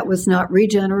that was not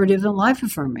regenerative and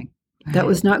life-affirming, that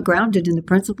was not grounded in the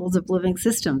principles of living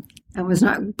systems, and was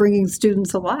not bringing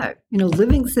students alive.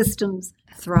 Living systems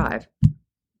thrive.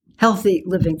 Healthy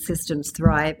living systems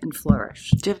thrive and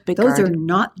flourish. Do you have a big Those garden? are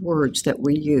not words that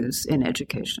we use in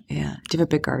education. Yeah. Do you have a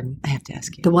big garden? I have to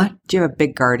ask you. The what? Do you have a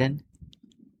big garden?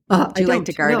 Do you like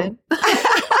to garden?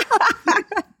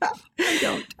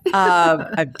 No.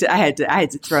 I don't. I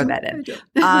had to throw that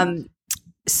in.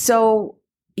 So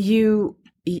you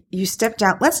stepped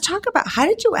down. Let's talk about how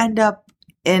did you end up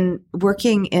in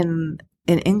working in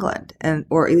England,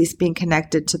 or at least being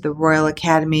connected to the Royal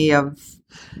Academy of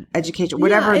Education,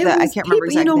 whatever I can't remember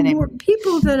exactly the name.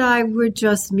 People that I would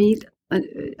just meet.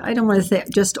 I don't want to say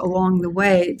just along the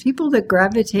way. People that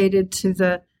gravitated to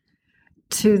the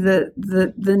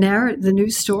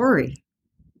news story.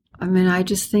 I mean, I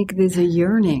just think there's a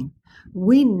yearning.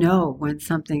 We know when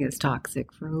something is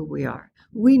toxic for who we are.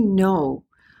 We know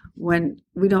when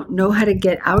we don't know how to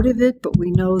get out of it, but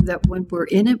we know that when we're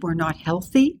in it, we're not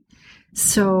healthy.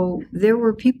 So there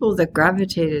were people that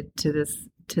gravitated to this.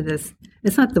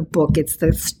 It's not the book, it's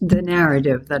the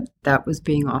narrative that was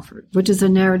being offered, which is a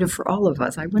narrative for all of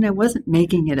us. When I wasn't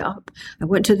making it up, I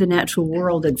went to the natural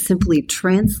world and simply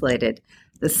translated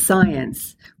the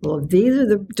science. Well, these are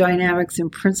the dynamics and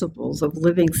principles of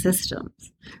living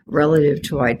systems relative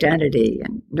to identity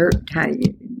and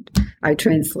I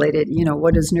translated,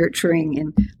 what is nurturing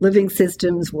in living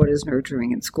systems, what is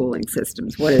nurturing in schooling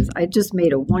systems, I just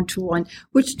made a one-to-one,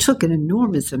 which took an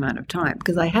enormous amount of time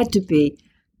because I had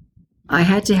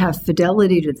to have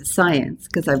fidelity to the science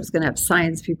because I was going to have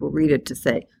science people read it to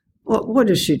say, well, what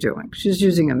is she doing? She's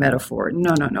using a metaphor.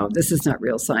 No, this is not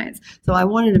real science. So I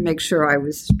wanted to make sure I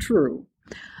was true.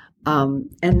 And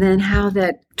then how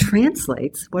that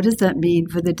translates, what does that mean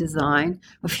for the design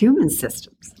of human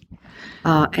systems?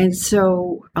 And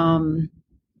so, I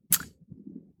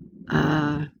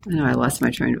lost my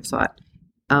train of thought.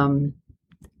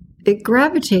 It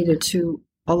gravitated to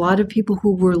a lot of people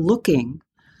who were looking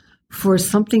for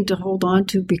something to hold on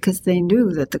to because they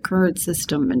knew that the current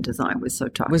system and design was so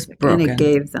toxic, and it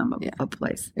gave them a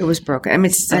place. It was broken. I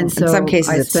mean, in so some cases,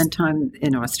 I spent time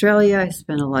in Australia. I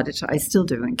spent a lot of time. I still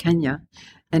do in Kenya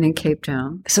and in Cape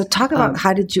Town. So talk about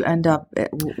how did you end up?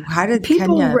 How did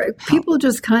people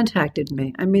just contacted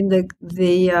me? I mean, the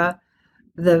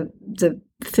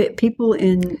people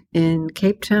in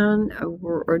Cape Town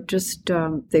were just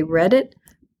they read it,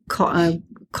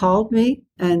 called me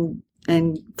and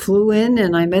flew in,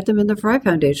 and I met them in the Fry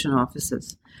Foundation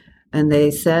offices, and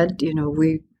they said,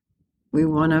 we'd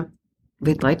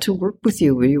like to work with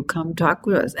you. Will you come talk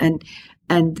with us? And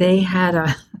they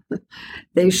had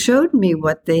they showed me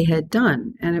what they had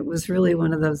done, and it was really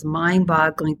one of those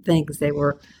mind-boggling things. They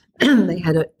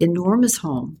had an enormous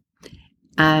home,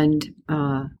 and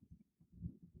the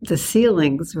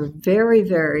ceilings were very,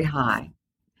 very high,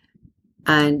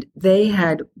 and they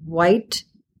had white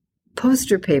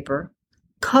poster paper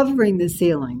covering the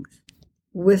ceilings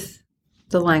with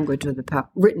the language of the power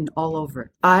written all over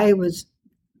it. I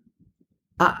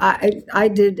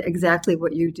did exactly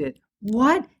what you did.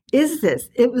 What is this?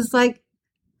 It was like,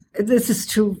 this is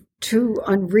too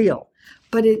unreal.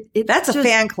 But that's a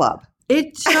fan club. But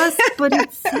it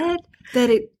said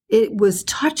that it was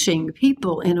touching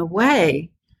people in a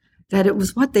way that it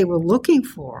was what they were looking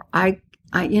for. It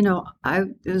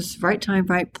was right time,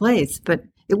 right place, but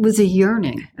it was a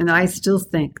yearning, and I still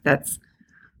think that's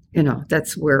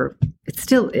where it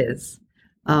still is.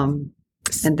 And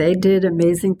they did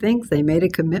amazing things. They made a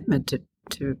commitment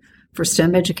for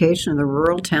STEM education in the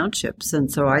rural townships,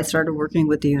 and so I started working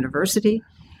with the university.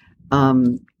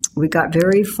 We got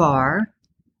very far,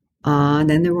 and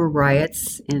then there were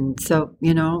riots, and so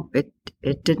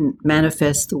it didn't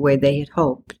manifest the way they had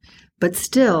hoped. But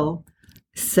still,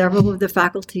 several of the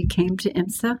faculty came to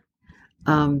IMSA.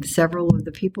 Several of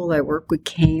the people I work with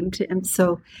came to him.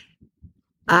 So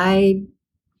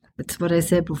it's what I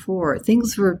said before,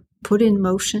 things were put in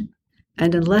motion,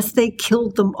 and unless they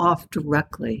killed them off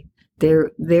directly,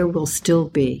 there will still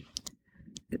be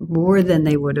more than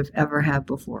they would have ever had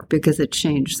before, because it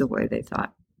changed the way they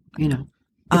thought. It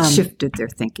shifted their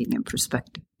thinking and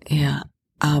perspective. Yeah.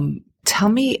 Tell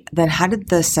me then, how did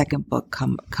the second book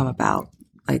come about?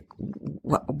 Like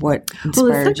what inspired you? Well,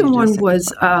 the second one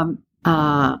was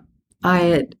I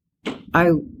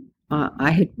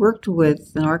had worked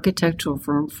with an architectural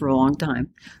firm for a long time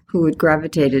who had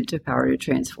gravitated to Power to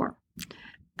Transform,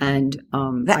 and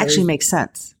that actually makes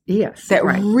sense. Yes, that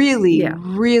right. really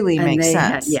makes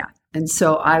sense. And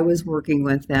so I was working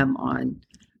with them on,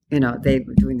 they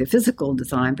were doing the physical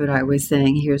design, but I was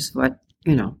saying, here's what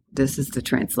this is the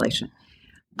translation,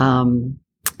 and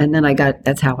then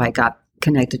that's how I got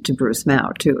connected to Bruce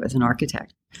Mao too as an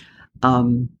architect.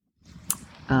 But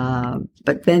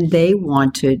then they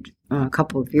wanted a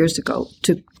couple of years ago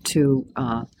to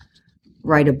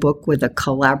write a book with a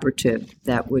collaborative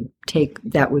that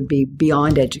would be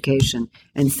beyond education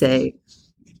and say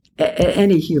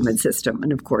any human system.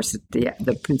 And of course,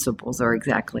 the principles are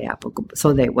exactly applicable.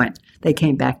 So they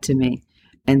came back to me,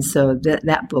 and so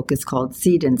that book is called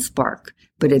Seed and Spark.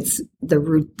 But it's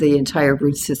the entire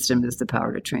root system is the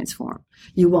Power to Transform.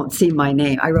 You won't see my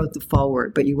name. I wrote the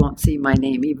foreword, but you won't see my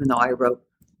name, even though I wrote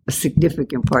a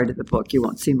significant part of the book. You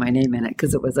won't see my name in it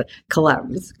because it was a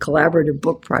collaborative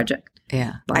book project.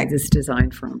 Yeah, by this design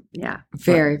firm. Yeah,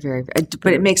 very, very.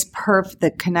 But it makes perfect.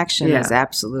 The connection is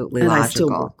absolutely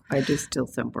logical. I do still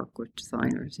some work with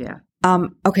designers. Yeah.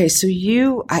 Okay, so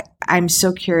I'm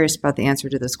so curious about the answer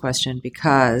to this question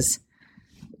because,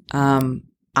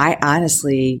 I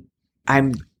honestly,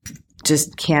 I'm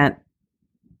just can't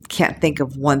think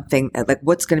of one thing, like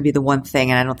what's going to be the one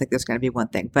thing, and I don't think there's going to be one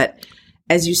thing. But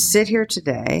as you sit here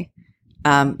today,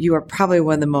 you are probably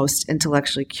one of the most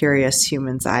intellectually curious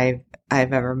humans I've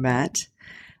ever met.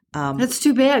 That's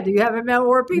too bad. You haven't met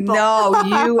more people. No,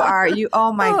 you are.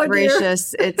 Oh my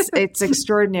gracious! It's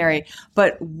extraordinary.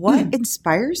 But what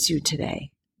inspires you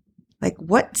today? Like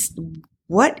what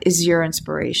is your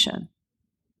inspiration?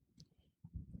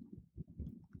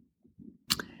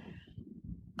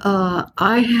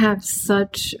 I have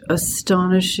such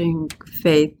astonishing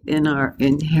faith in our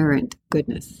inherent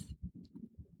goodness.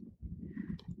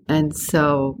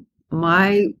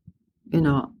 My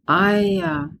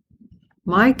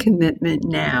my commitment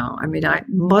now, I mean, I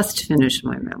must finish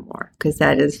my memoir because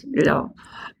that is,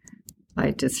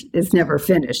 it's never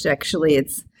finished. Actually,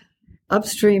 it's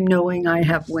Upstream Knowing I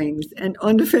Have Wings, an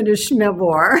unfinished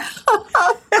memoir,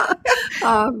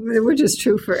 which is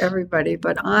true for everybody.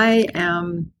 But I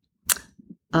am,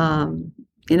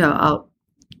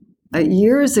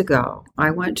 years ago,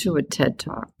 I went to a TED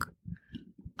Talk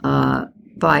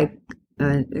by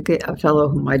a fellow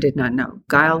whom I did not know,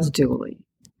 Giles Dooley.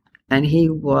 And he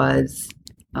was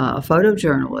a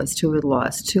photojournalist who had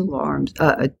lost two legs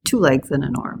and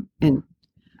an arm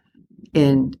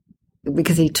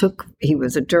because he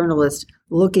was a journalist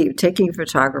taking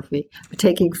photography,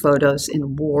 taking photos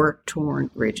in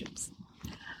war-torn regions.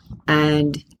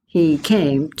 And he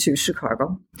came to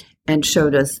Chicago and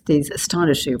showed us these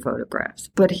astonishing photographs.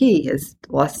 But he has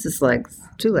lost his legs,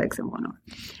 2 legs and 1 arm.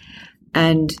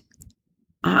 And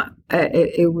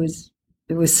it was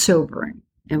sobering.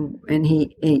 And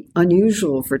he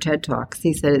unusual for TED Talks,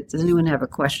 he said, does anyone have a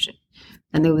question?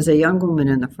 And there was a young woman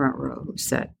in the front row who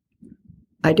said,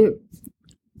 I do.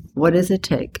 What does it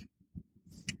take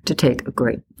to take a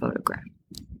great photograph?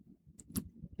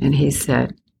 And he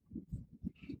said,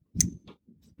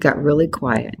 got really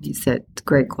quiet. He said,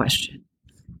 great question.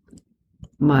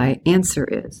 My answer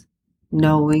is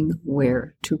knowing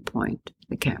where to point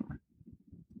the camera.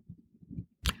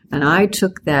 And I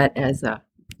took that as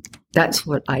that's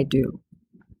what I do.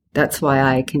 That's why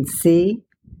I can see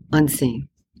unseen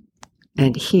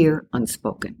and hear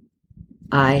unspoken.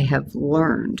 I have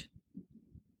learned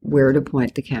where to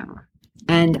point the camera,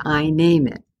 and I name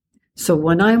it. So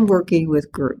when I'm working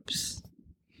with groups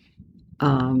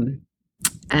and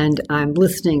I'm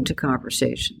listening to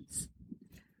conversations,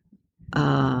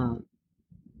 I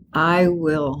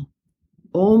will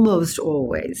almost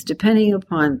always, depending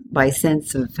upon my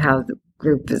sense of how the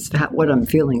group is, what I'm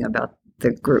feeling about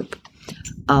the group,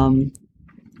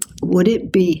 would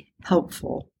it be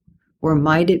helpful or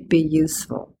might it be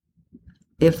useful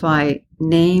if I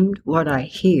named what I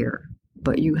hear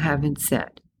but you haven't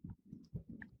said,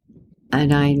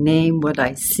 and I name what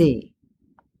I see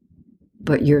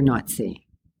but you're not seeing?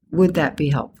 Would that be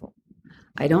helpful?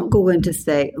 I don't go in to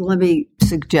say, let me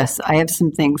suggest I have some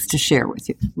things to share with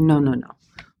you. No.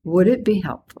 Would it be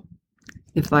helpful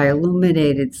if I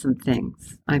illuminated some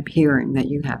things I'm hearing that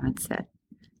you haven't said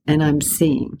and I'm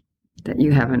seeing that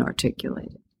you haven't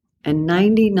articulated? And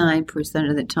 99%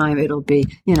 of the time it'll be,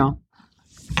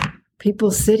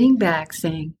 people sitting back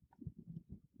saying,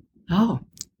 oh,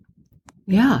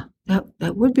 yeah,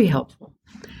 that would be helpful.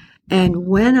 And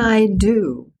when I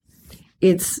do,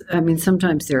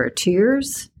 sometimes there are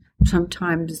tears,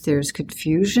 sometimes there's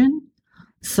confusion,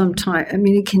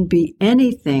 it can be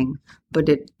anything, but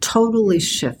it totally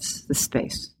shifts the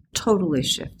space, totally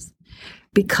shifts.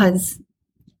 Because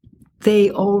they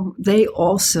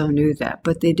also knew that,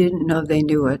 but they didn't know they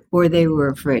knew it, or they were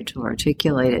afraid to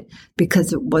articulate it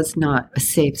because it was not a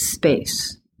safe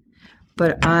space.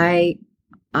 But I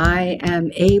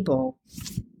am able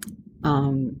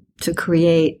to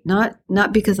create, not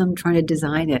because I'm trying to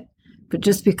design it, but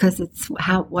just because it's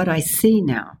what I see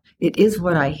now. It is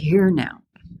what I hear now.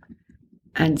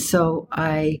 And so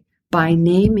by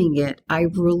naming it, I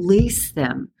release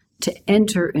them to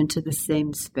enter into the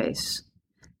same space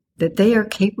that they are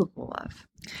capable of.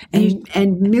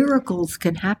 And miracles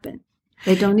can happen.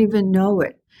 They don't even know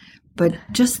it. But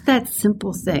just that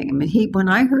simple thing. When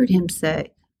I heard him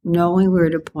say, knowing where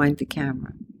to point the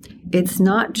camera, it's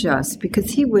not just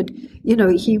because he would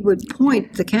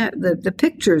point the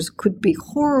pictures could be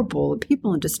horrible,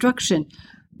 people in destruction,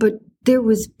 but there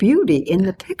was beauty in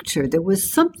the picture. There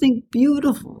was something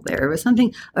beautiful there. There was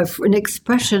something, an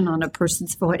expression on a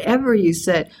person's face. Whatever you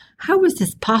said, how is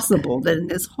this possible that in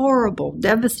this horrible,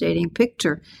 devastating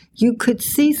picture, you could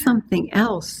see something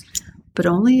else? But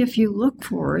only if you look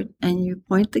for it and you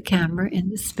point the camera in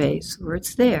the space where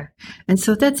it's there. And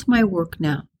so that's my work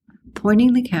now,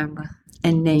 pointing the camera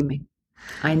and naming.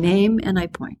 I name and I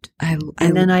point. And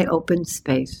then I open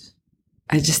space.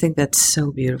 I just think that's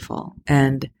so beautiful.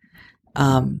 And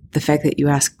the fact that you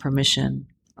ask permission.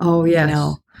 Oh,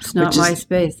 yes. It's not my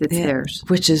space, it's theirs.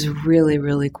 Which is really,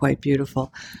 really quite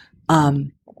beautiful.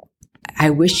 I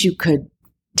wish you could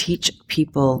teach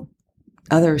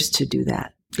others to do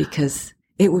that, because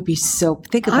it would be so,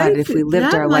 think about it if we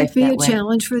lived our life that way. That might be a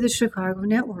challenge for the Chicago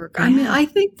Network. I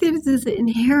think there is an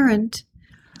inherent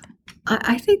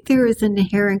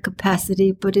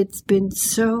capacity, but it's been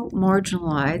so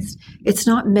marginalized. It's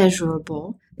not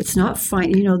measurable. It's not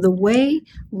fine. The way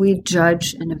we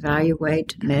judge and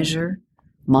evaluate, measure,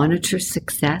 monitor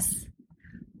success,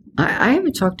 I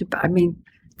haven't talked about,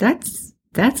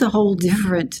 that's a whole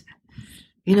different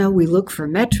we look for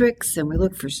metrics and we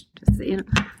look for,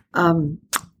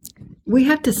 we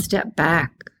have to step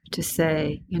back to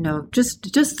say,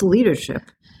 just leadership.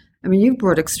 I mean, you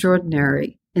brought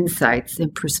extraordinary insights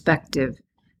and perspective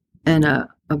and a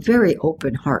very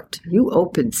open heart. You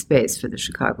opened space for the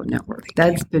Chicago Network.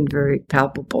 That's been very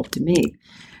palpable to me.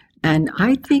 And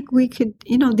I think we could,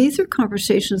 these are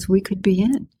conversations we could be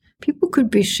in. People could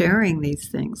be sharing these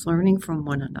things, learning from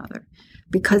one another.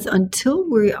 Because until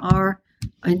we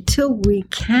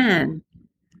can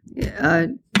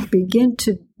begin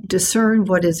to discern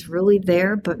what is really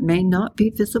there but may not be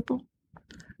visible,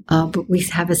 but we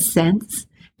have a sense,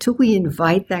 till we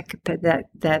invite that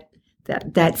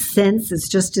sense is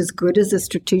just as good as a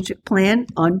strategic plan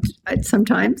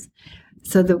sometimes,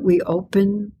 so that we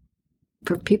open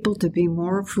for people to be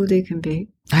more of who they can be.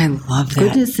 I love that.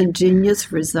 Goodness and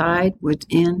genius reside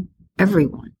within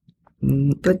everyone,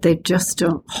 but they just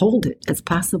don't hold it as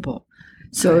possible.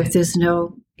 So if there's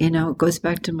no, it goes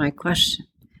back to my question.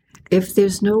 If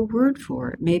there's no word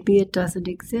for it, maybe it doesn't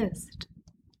exist.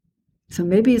 So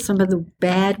maybe some of the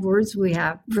bad words we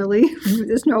have, really,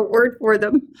 there's no word for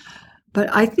them.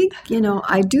 But I think,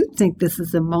 I do think this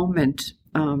is a moment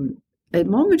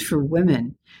for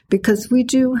women, because we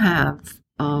do have,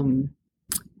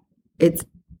 it's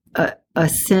a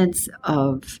sense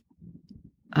of,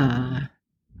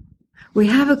 we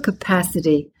have a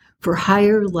capacity for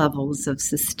higher levels of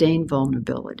sustained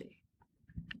vulnerability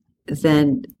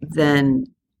than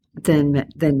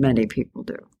many people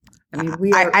do. I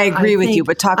mean, I agree with you,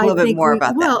 but talk a little bit more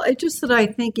about that. Well, it's just that I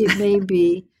think it may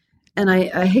be, and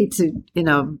I hate to,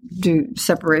 do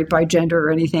separate by gender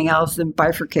or anything else and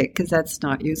bifurcate, because that's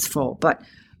not useful. But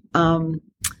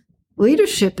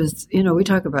leadership is, we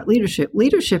talk about leadership.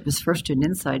 Leadership is first an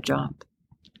inside job.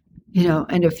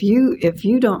 And if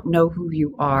you don't know who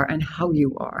you are and how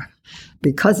you are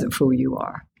because of who you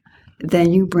are,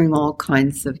 then you bring all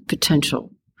kinds of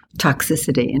potential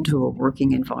toxicity into a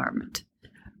working environment.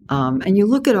 And you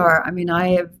look at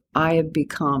I have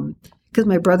become, because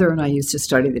my brother and I used to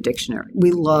study the dictionary.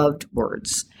 We loved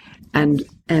words, and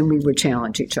we would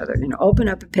challenge each other. Open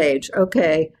up a page,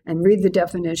 okay, and read the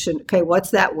definition. Okay,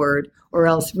 what's that word? Or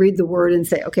else read the word and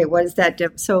say, okay, what is that?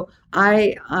 So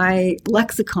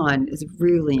lexicon is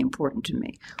really important to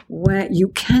me. When you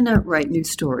cannot write new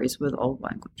stories with old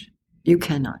language, you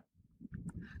cannot.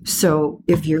 So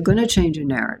if you're going to change a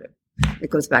narrative, it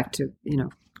goes back to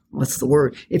what's the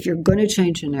word? If you're going to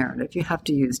change a narrative, you have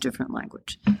to use different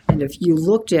language. And if you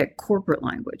looked at corporate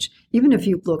language, even if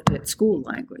you looked at school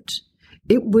language,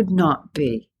 it would not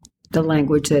be the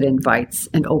language that invites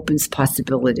and opens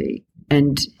possibility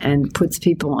and puts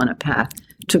people on a path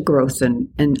to growth and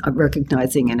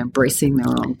recognizing and embracing their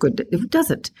own good. It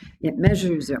doesn't. It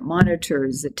measures, it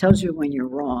monitors, it tells you when you're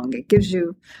wrong. It gives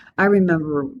you, I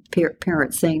remember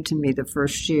parents saying to me the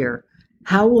first year,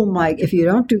 how will if you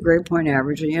don't do grade point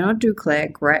average and you don't do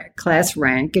class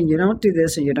rank and you don't do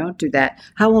this and you don't do that,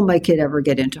 how will my kid ever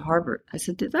get into Harvard? I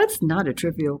said, that's not a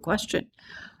trivial question.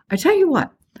 I tell you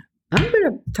what, I'm going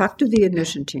to talk to the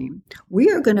admission team. We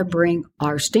are going to bring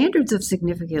our standards of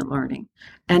significant learning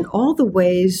and all the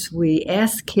ways we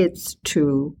ask kids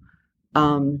to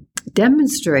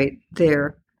demonstrate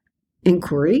their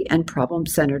inquiry and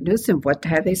problem-centeredness and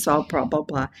how they solve blah, blah,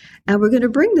 blah. And we're going to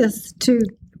bring this to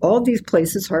all these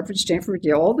places, Harvard, Stanford,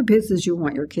 Yale, all the places you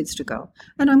want your kids to go.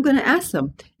 And I'm going to ask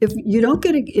them, if you don't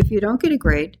get a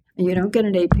grade and you don't get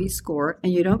an AP score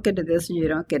and you don't get to this and you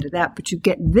don't get to that, but you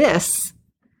get this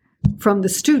from the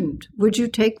student, would you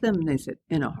take them? And they said,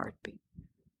 in a heartbeat.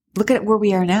 Look at where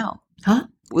we are now. Huh?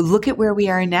 Well, look at where we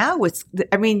are now.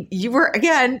 You were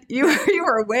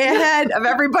way ahead of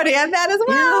everybody on that as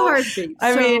well. In a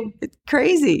heartbeat. It's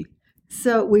crazy.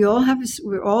 So we're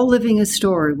all living a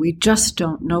story. We just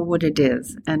don't know what it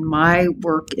is. And my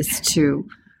work is to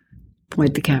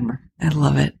point the camera. I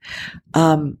love it.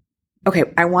 Okay.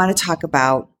 I want to talk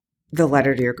about the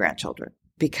letter to your grandchildren,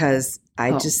 because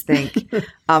I just think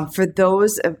for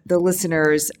those of the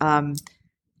listeners, I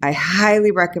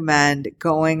highly recommend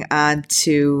going on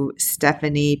to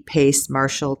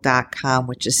StephaniePaceMarshall.com,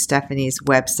 which is Stephanie's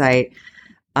website.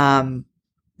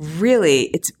 Really,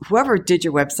 it's whoever did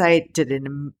your website did a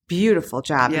beautiful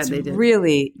job. Yeah, they did.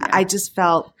 Really, yeah. I just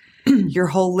felt your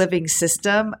whole living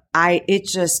system. It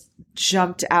just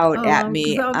jumped out at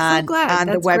me on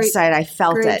the website. Great, I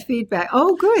felt great it. Feedback.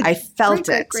 Oh, good. I felt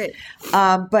it. Great.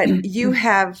 But you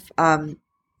have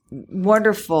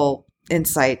wonderful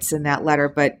insights in that letter.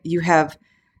 But you have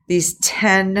these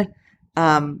 10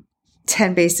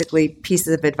 basically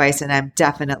pieces of advice, and I'm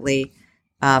definitely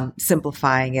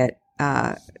simplifying it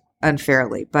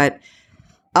unfairly. But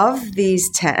of these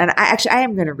 10, and I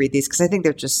am going to read these because I think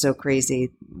they're just so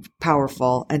crazy,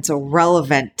 powerful, and so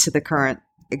relevant to the current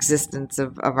existence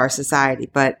of our society.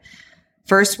 But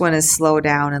first one is slow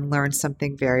down and learn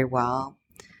something very well.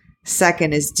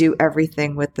 Second is do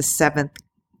everything with the seventh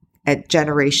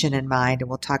generation in mind, and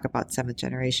we'll talk about seventh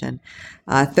generation.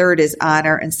 Third is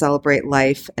honor and celebrate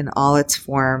life in all its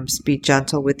forms. Be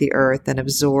gentle with the earth and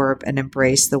absorb and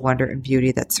embrace the wonder and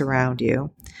beauty that surround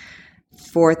you.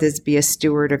 Fourth is be a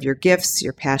steward of your gifts,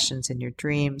 your passions, and your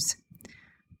dreams.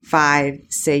 5,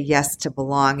 say yes to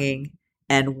belonging.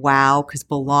 And wow, because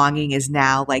belonging is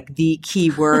now like the key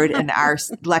word in our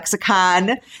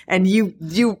lexicon. And you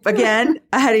again,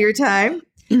 ahead of your time.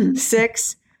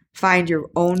 6, find your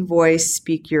own voice,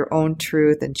 speak your own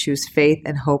truth, and choose faith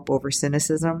and hope over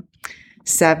cynicism.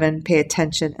 7, pay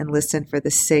attention and listen for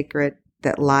the sacred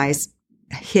that lies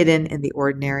hidden in the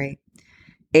ordinary.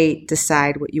 8,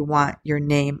 decide what you want your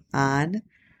name on.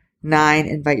 9,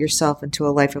 invite yourself into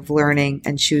a life of learning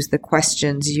and choose the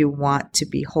questions you want to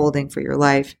be holding for your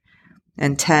life.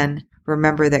 And 10,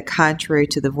 remember that contrary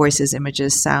to the voices,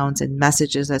 images, sounds, and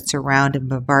messages that surround and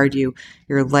bombard you,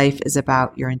 your life is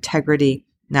about your integrity,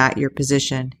 not your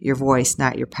position, your voice,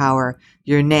 not your power,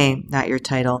 your name, not your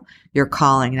title, your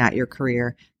calling, not your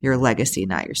career, your legacy,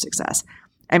 not your success.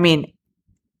 I mean,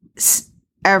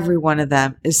 every one of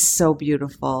them is so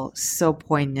beautiful, so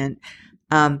poignant.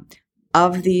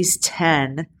 Of these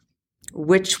 10,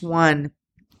 which one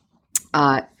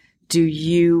do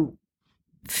you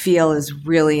feel is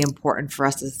really important for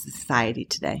us as a society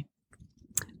today?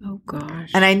 Oh,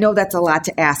 gosh. And I know that's a lot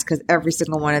to ask because every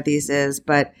single one of these is,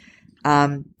 but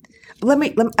I'm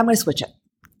going to switch it.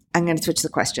 I'm going to switch the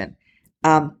question.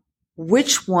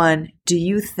 Which one do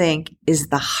you think is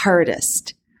the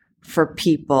hardest for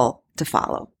people to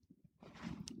follow?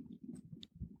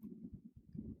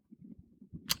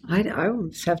 I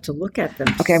almost have to look at them.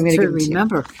 Okay, I'm going to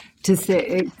remember to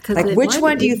say. Like, which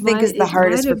one do you think is the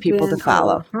hardest for people to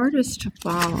follow? Hardest to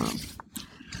follow.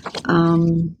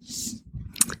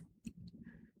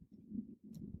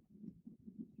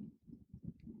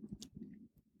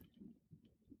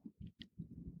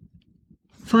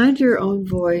 Find your own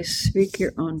voice, speak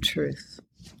your own truth,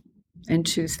 and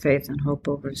choose faith and hope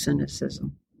over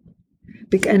cynicism.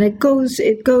 And it goes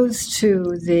to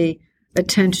the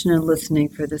attention and listening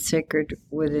for the sacred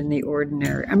within the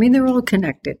ordinary. I mean, they're all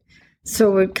connected.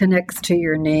 So it connects to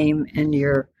your name and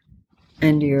your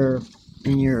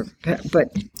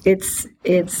but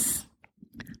it's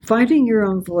finding your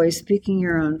own voice, speaking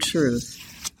your own truth.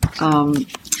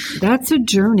 That's a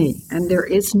journey, and there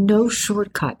is no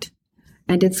shortcut.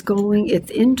 And it's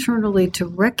internally to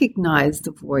recognize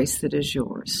the voice that is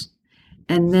yours.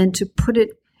 And then to put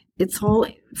it,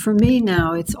 for me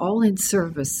now, it's all in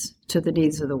service to the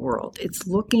needs of the world. It's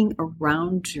looking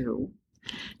around you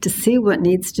to see what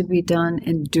needs to be done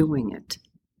and doing it.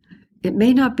 It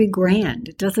may not be grand.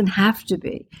 It doesn't have to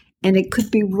be. And it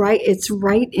could be right. It's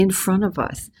right in front of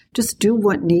us. Just do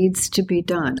what needs to be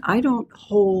done. I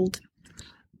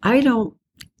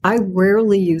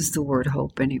rarely use the word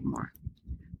hope anymore.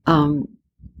 I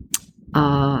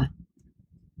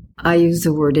use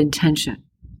the word intention.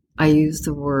 I use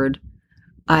the word,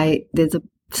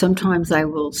 sometimes I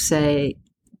will say,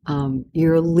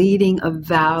 you're leading a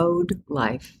vowed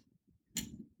life.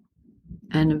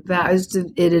 And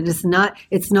it's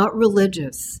not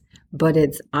religious, but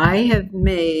I have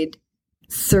made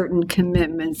certain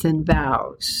commitments and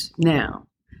vows now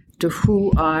to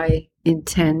who I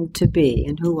intend to be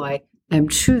and who I am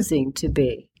choosing to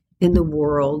be in the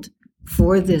world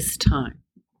for this time.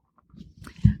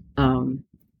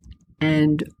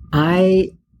 And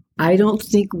I don't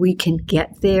think we can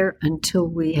get there until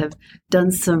we have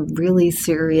done some really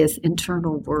serious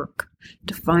internal work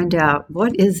to find out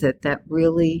what is it that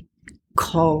really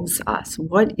calls us?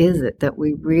 What is it that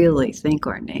we really think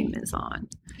our name is on?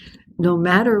 No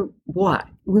matter what,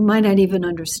 we might not even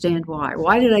understand why.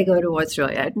 Why did I go to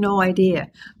Australia? I had no idea.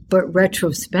 But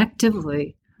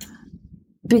retrospectively,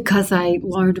 because I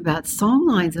learned about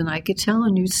songlines and I could tell a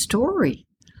new story.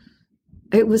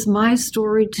 It was my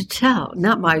story to tell.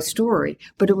 Not my story,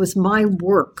 but it was my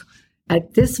work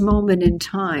at this moment in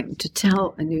time to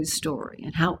tell a new story.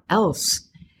 And how else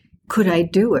could I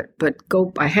do it? But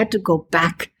I had to go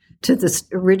back to the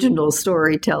original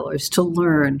storytellers to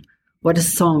learn what a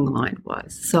songline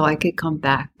was. So I could come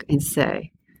back and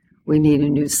say, we need a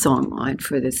new songline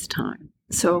for this time.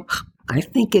 So I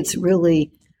think it's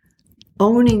really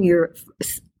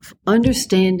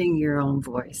understanding your own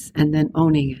voice and then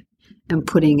owning it and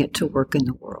putting it to work in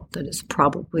the world. That is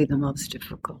probably the most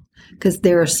difficult because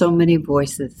there are so many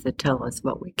voices that tell us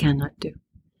what we cannot do.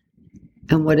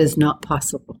 and what is not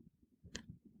possible.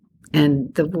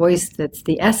 And the voice that's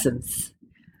the essence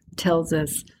tells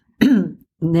us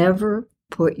never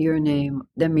put your name,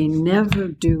 never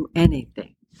do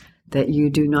anything that you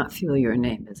do not feel your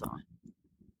name is on.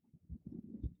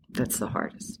 That's the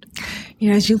hardest.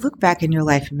 As you look back in your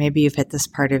life, and maybe you've hit this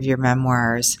part of your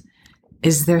memoirs,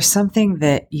 is there something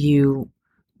that you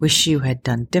wish you had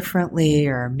done differently,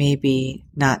 or maybe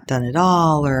not done at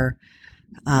all? Or,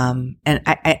 and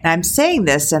I'm saying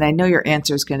this, and I know your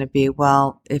answer is going to be,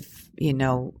 well, if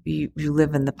you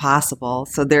live in the possible,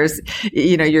 so there's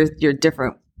your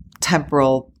different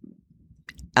temporal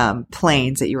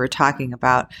planes that you were talking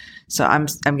about. So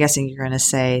I'm guessing you're going to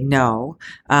say no,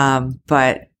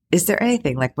 but is there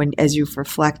anything, like, as you've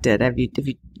reflected, have you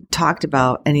talked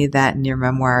about any of that in your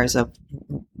memoirs, of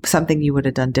something you would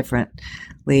have done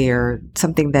differently, or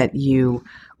something that you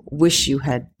wish you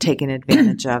had taken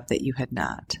advantage of that you had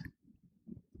not?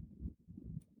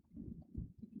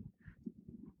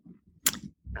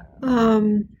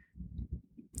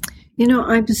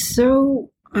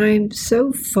 I'm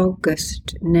so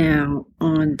focused now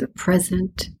on the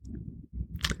present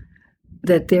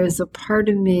that there's a part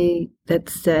of me that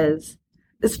says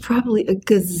there's probably a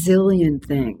gazillion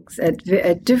things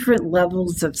at different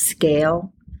levels of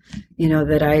scale,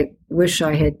 that I wish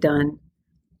I had done,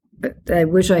 that I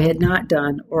wish I had not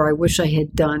done, or I wish I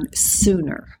had done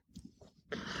sooner.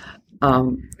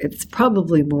 It's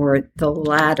probably more the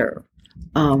latter,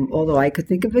 although I could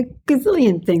think of a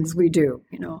gazillion things we do,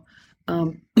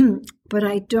 but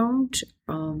I don't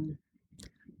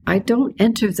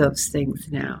enter those things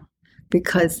now,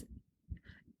 because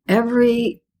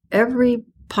every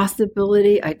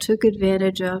possibility I took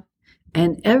advantage of,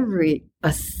 and every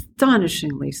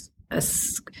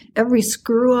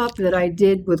screw up that I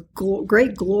did with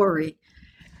great glory,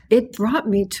 it brought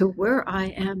me to where I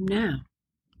am now.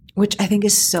 Which I think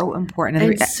is so important.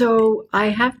 And so I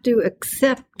have to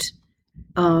accept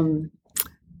my,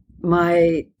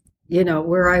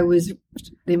 where I was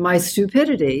in my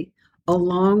stupidity,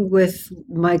 along with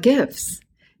my gifts,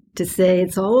 to say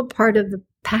it's all a part of the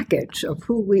package of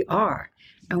who we are.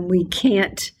 And we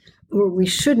can't, or we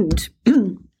shouldn't.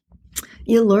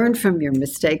 You learn from your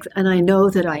mistakes, and I know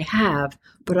that I have,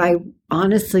 but I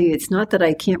honestly, it's not that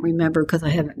I can't remember because I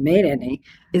haven't made any,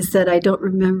 it's that I don't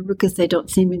remember because they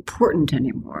don't seem important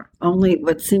anymore. Only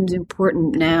what seems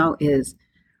important now is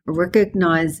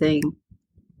recognizing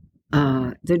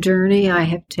the journey I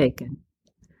have taken,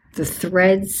 the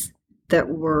threads that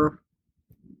were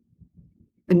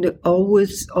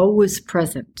always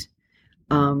present.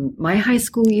 My high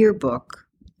school yearbook,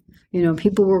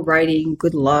 people were writing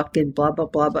good luck and blah, blah,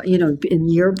 blah, blah. In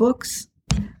yearbooks,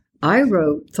 I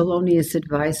wrote felonious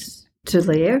advice to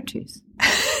Laertes.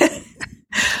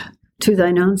 To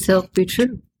thine own self be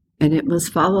true, and it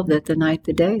must follow that the night,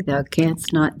 the day, thou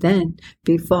canst not then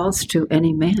be false to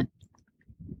any man.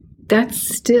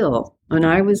 That's still, when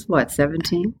I was,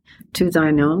 17? To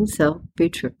thine own self be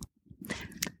true.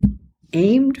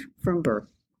 Aimed from birth.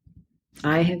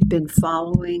 I have been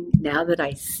following, now that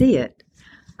I see it,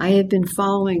 I have been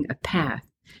following a path,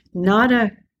 not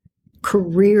a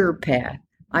career path.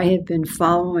 I have been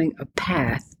following a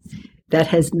path that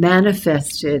has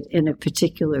manifested in a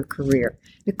particular career.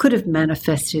 It could have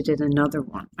manifested in another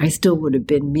one. I still would have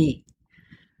been me.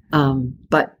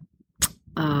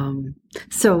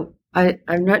 So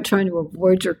I'm not trying to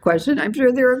avoid your question. I'm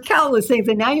sure there are countless things,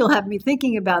 and now you'll have me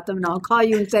thinking about them, and I'll call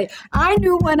you and say, I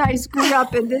knew when I screwed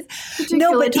up in this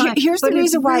particular time. Here's the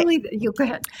reason why. You go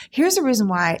ahead. Here's the reason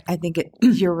why I think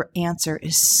your answer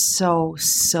is so,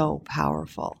 so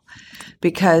powerful,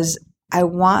 because I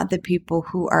want the people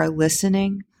who are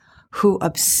listening, who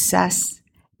obsess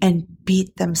and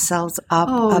beat themselves up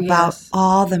about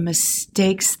all the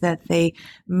mistakes that they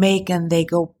make, and they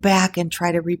go back and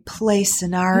try to replay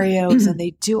scenarios and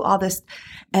they do all this,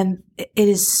 and it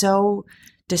is so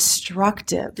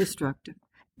destructive.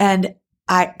 And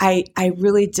I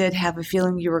really did have a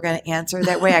feeling you were going to answer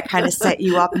that way. I kind of set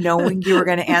you up knowing you were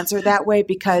going to answer that way,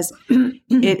 because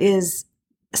it is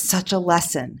such a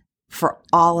lesson for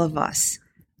all of us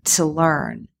to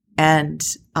learn. And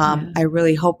I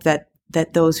really hope that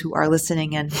those who are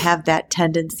listening and have that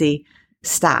tendency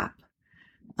stop,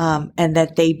 and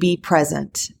that they be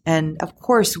present. And of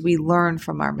course, we learn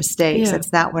from our mistakes. Yeah.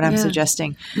 That's not what I'm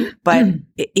suggesting, but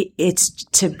it's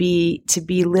to be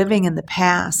living in the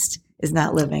past is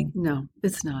not living. No,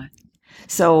 it's not.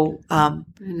 So,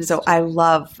 I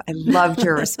loved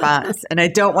your response, and I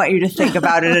don't want you to think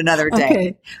about it another day.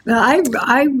 Okay. Well, I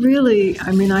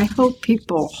hope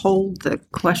people hold the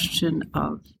question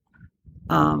of,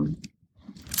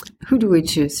 who do we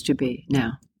choose to be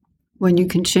now? When you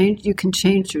can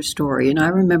change your story. And I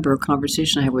remember a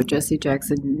conversation I had with Jesse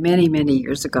Jackson many, many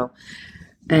years ago.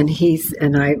 And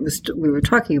we were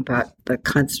talking about the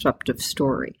construct of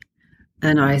story.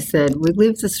 And I said, we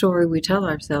live the story we tell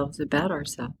ourselves about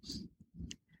ourselves.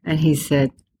 And he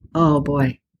said, oh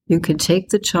boy, you can take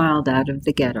the child out of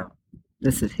the ghetto.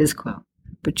 This is his quote.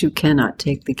 But you cannot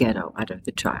take the ghetto out of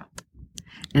the child.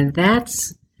 And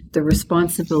that's the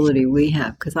responsibility we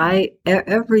have. Because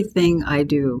everything I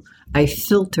do, I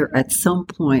filter at some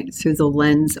point through the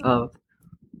lens of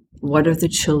what are the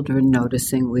children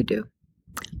noticing we do?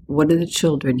 What are the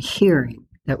children hearing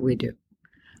that we do?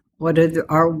 What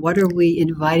are we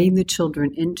inviting the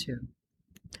children into?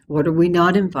 What are we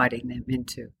not inviting them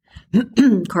into?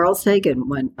 Carl Sagan,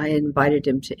 when I invited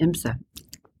him to IMSA,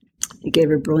 he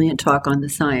gave a brilliant talk on the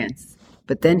science.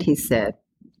 But then he said,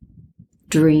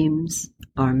 dreams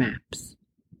are maps.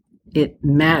 It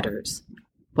matters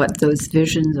what those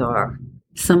visions are.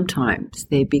 Sometimes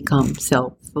they become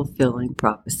self-fulfilling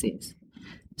prophecies.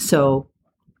 So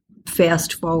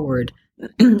fast forward,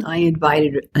 I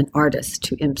invited an artist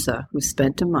to IMSA who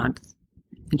spent a month,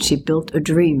 and she built a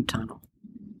dream tunnel,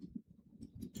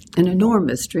 an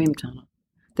enormous dream tunnel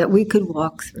that we could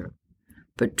walk through.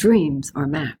 But dreams are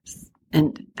maps.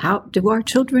 And how do our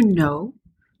children know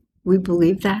we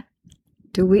believe that?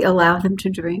 Do we allow them to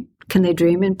dream? Can they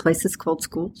dream in places called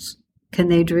schools? Can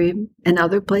they dream in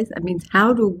other places? I mean,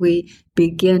 how do we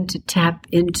begin to tap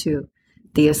into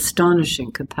the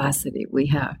astonishing capacity we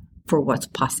have for what's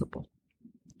possible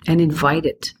and invite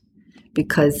it?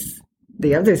 Because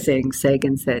the other thing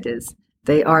Sagan said is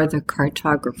they are the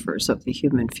cartographers of the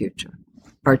human future.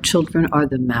 Our children are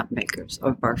the map makers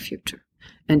of our future.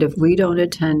 And if we don't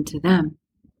attend to them,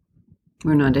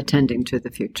 we're not attending to the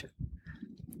future.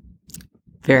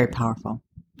 Very powerful.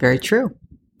 Very true.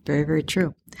 Very, very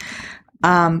true. Okay,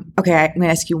 I'm going to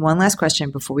ask you one last question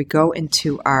before we go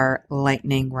into our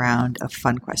lightning round of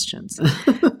fun questions.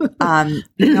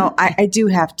 I do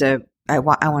have to, I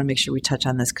want to make sure we touch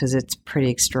on this because it's pretty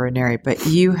extraordinary, but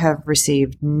you have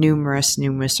received numerous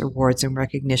awards and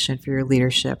recognition for your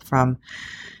leadership, from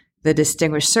the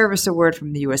Distinguished Service Award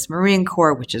from the U.S. Marine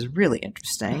Corps, which is really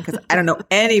interesting because I don't know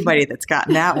anybody that's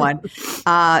gotten that one,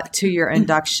 to your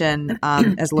induction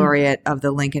as laureate of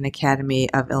the Lincoln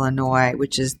Academy of Illinois,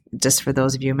 which is, just for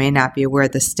those of you who may not be aware,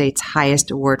 the state's highest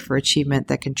award for achievement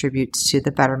that contributes to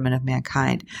the betterment of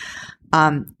mankind.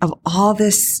 Of all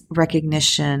this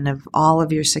recognition, of all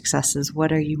of your successes,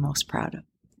 what are you most proud of?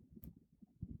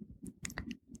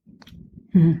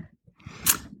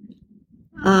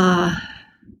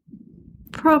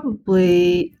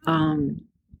 Probably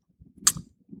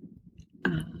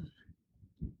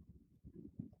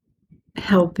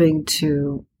helping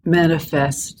to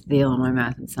manifest the Illinois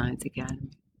Math and Science Academy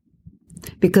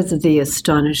because of the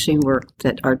astonishing work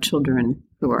that our children,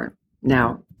 who are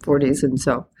now 40s and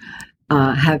so,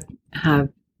 have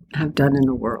done in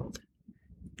the world.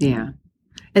 Yeah,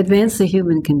 advance the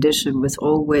human condition was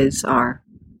always our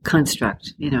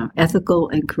construct, ethical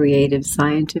and creative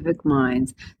scientific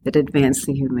minds that advance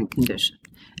the human condition.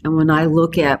 And when I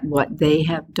look at what they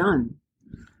have done,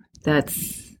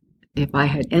 that's, if I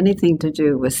had anything to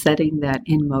do with setting that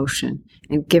in motion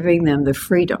and giving them the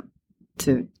freedom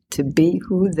to be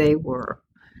who they were,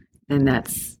 and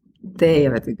they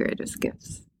are the greatest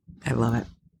gifts. I love it.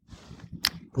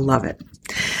 Love it.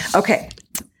 Okay.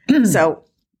 So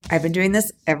I've been doing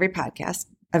this every podcast.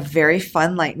 A very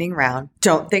fun lightning round.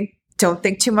 Don't think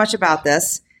too much about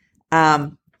this.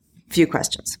 Few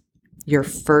questions. Your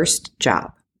first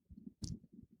job.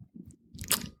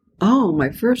 Oh, my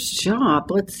first job.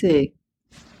 Let's see.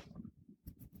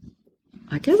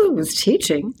 I guess it was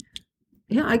teaching.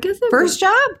 Yeah, I guess it first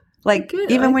job? Like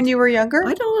even when you were younger?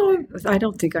 I don't know. I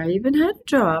don't think I even had a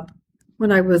job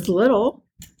when I was little.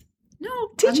 No,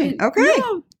 teaching. Okay.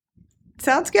 Yeah.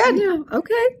 Sounds good. Yeah,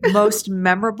 okay. Most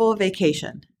memorable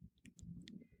vacation.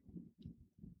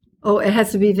 Oh, it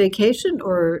has to be vacation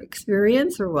or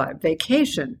experience or what?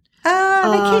 Vacation.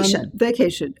 Vacation.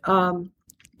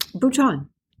 Bhutan.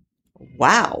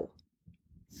 Wow.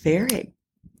 Very.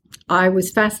 I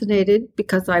was fascinated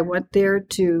because I went there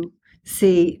to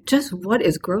see just what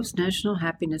is gross national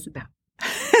happiness about.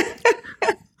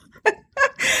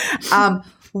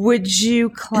 Would you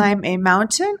climb a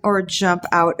mountain or jump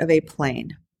out of a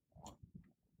plane?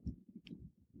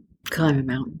 Climb a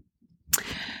mountain.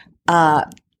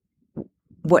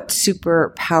 What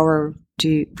superpower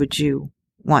would you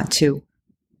want to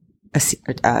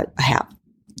have?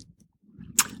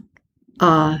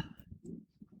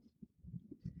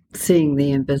 Seeing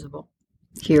the invisible,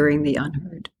 hearing the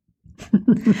unheard.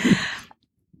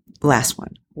 Last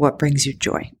one. What brings you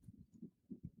joy?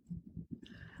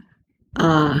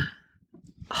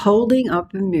 Holding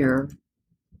up a mirror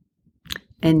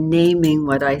and naming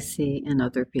what I see in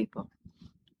other people.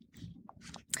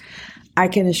 I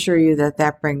can assure you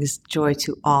that brings joy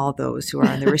to all those who are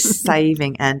on the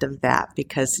receiving end of that,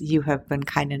 because you have been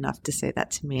kind enough to say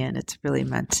that to me, and it's really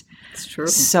meant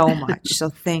so much. So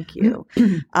thank you.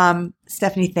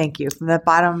 Stephanie, thank you. From the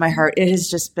bottom of my heart, it has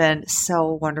just been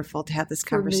so wonderful to have this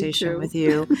conversation with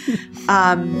you.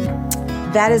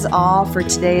 That is all for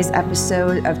today's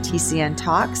episode of TCN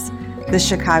Talks. The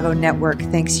Chicago Network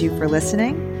thanks you for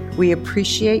listening. We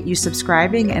appreciate you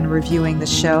subscribing and reviewing the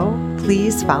show.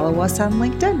 Please follow us on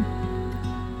LinkedIn.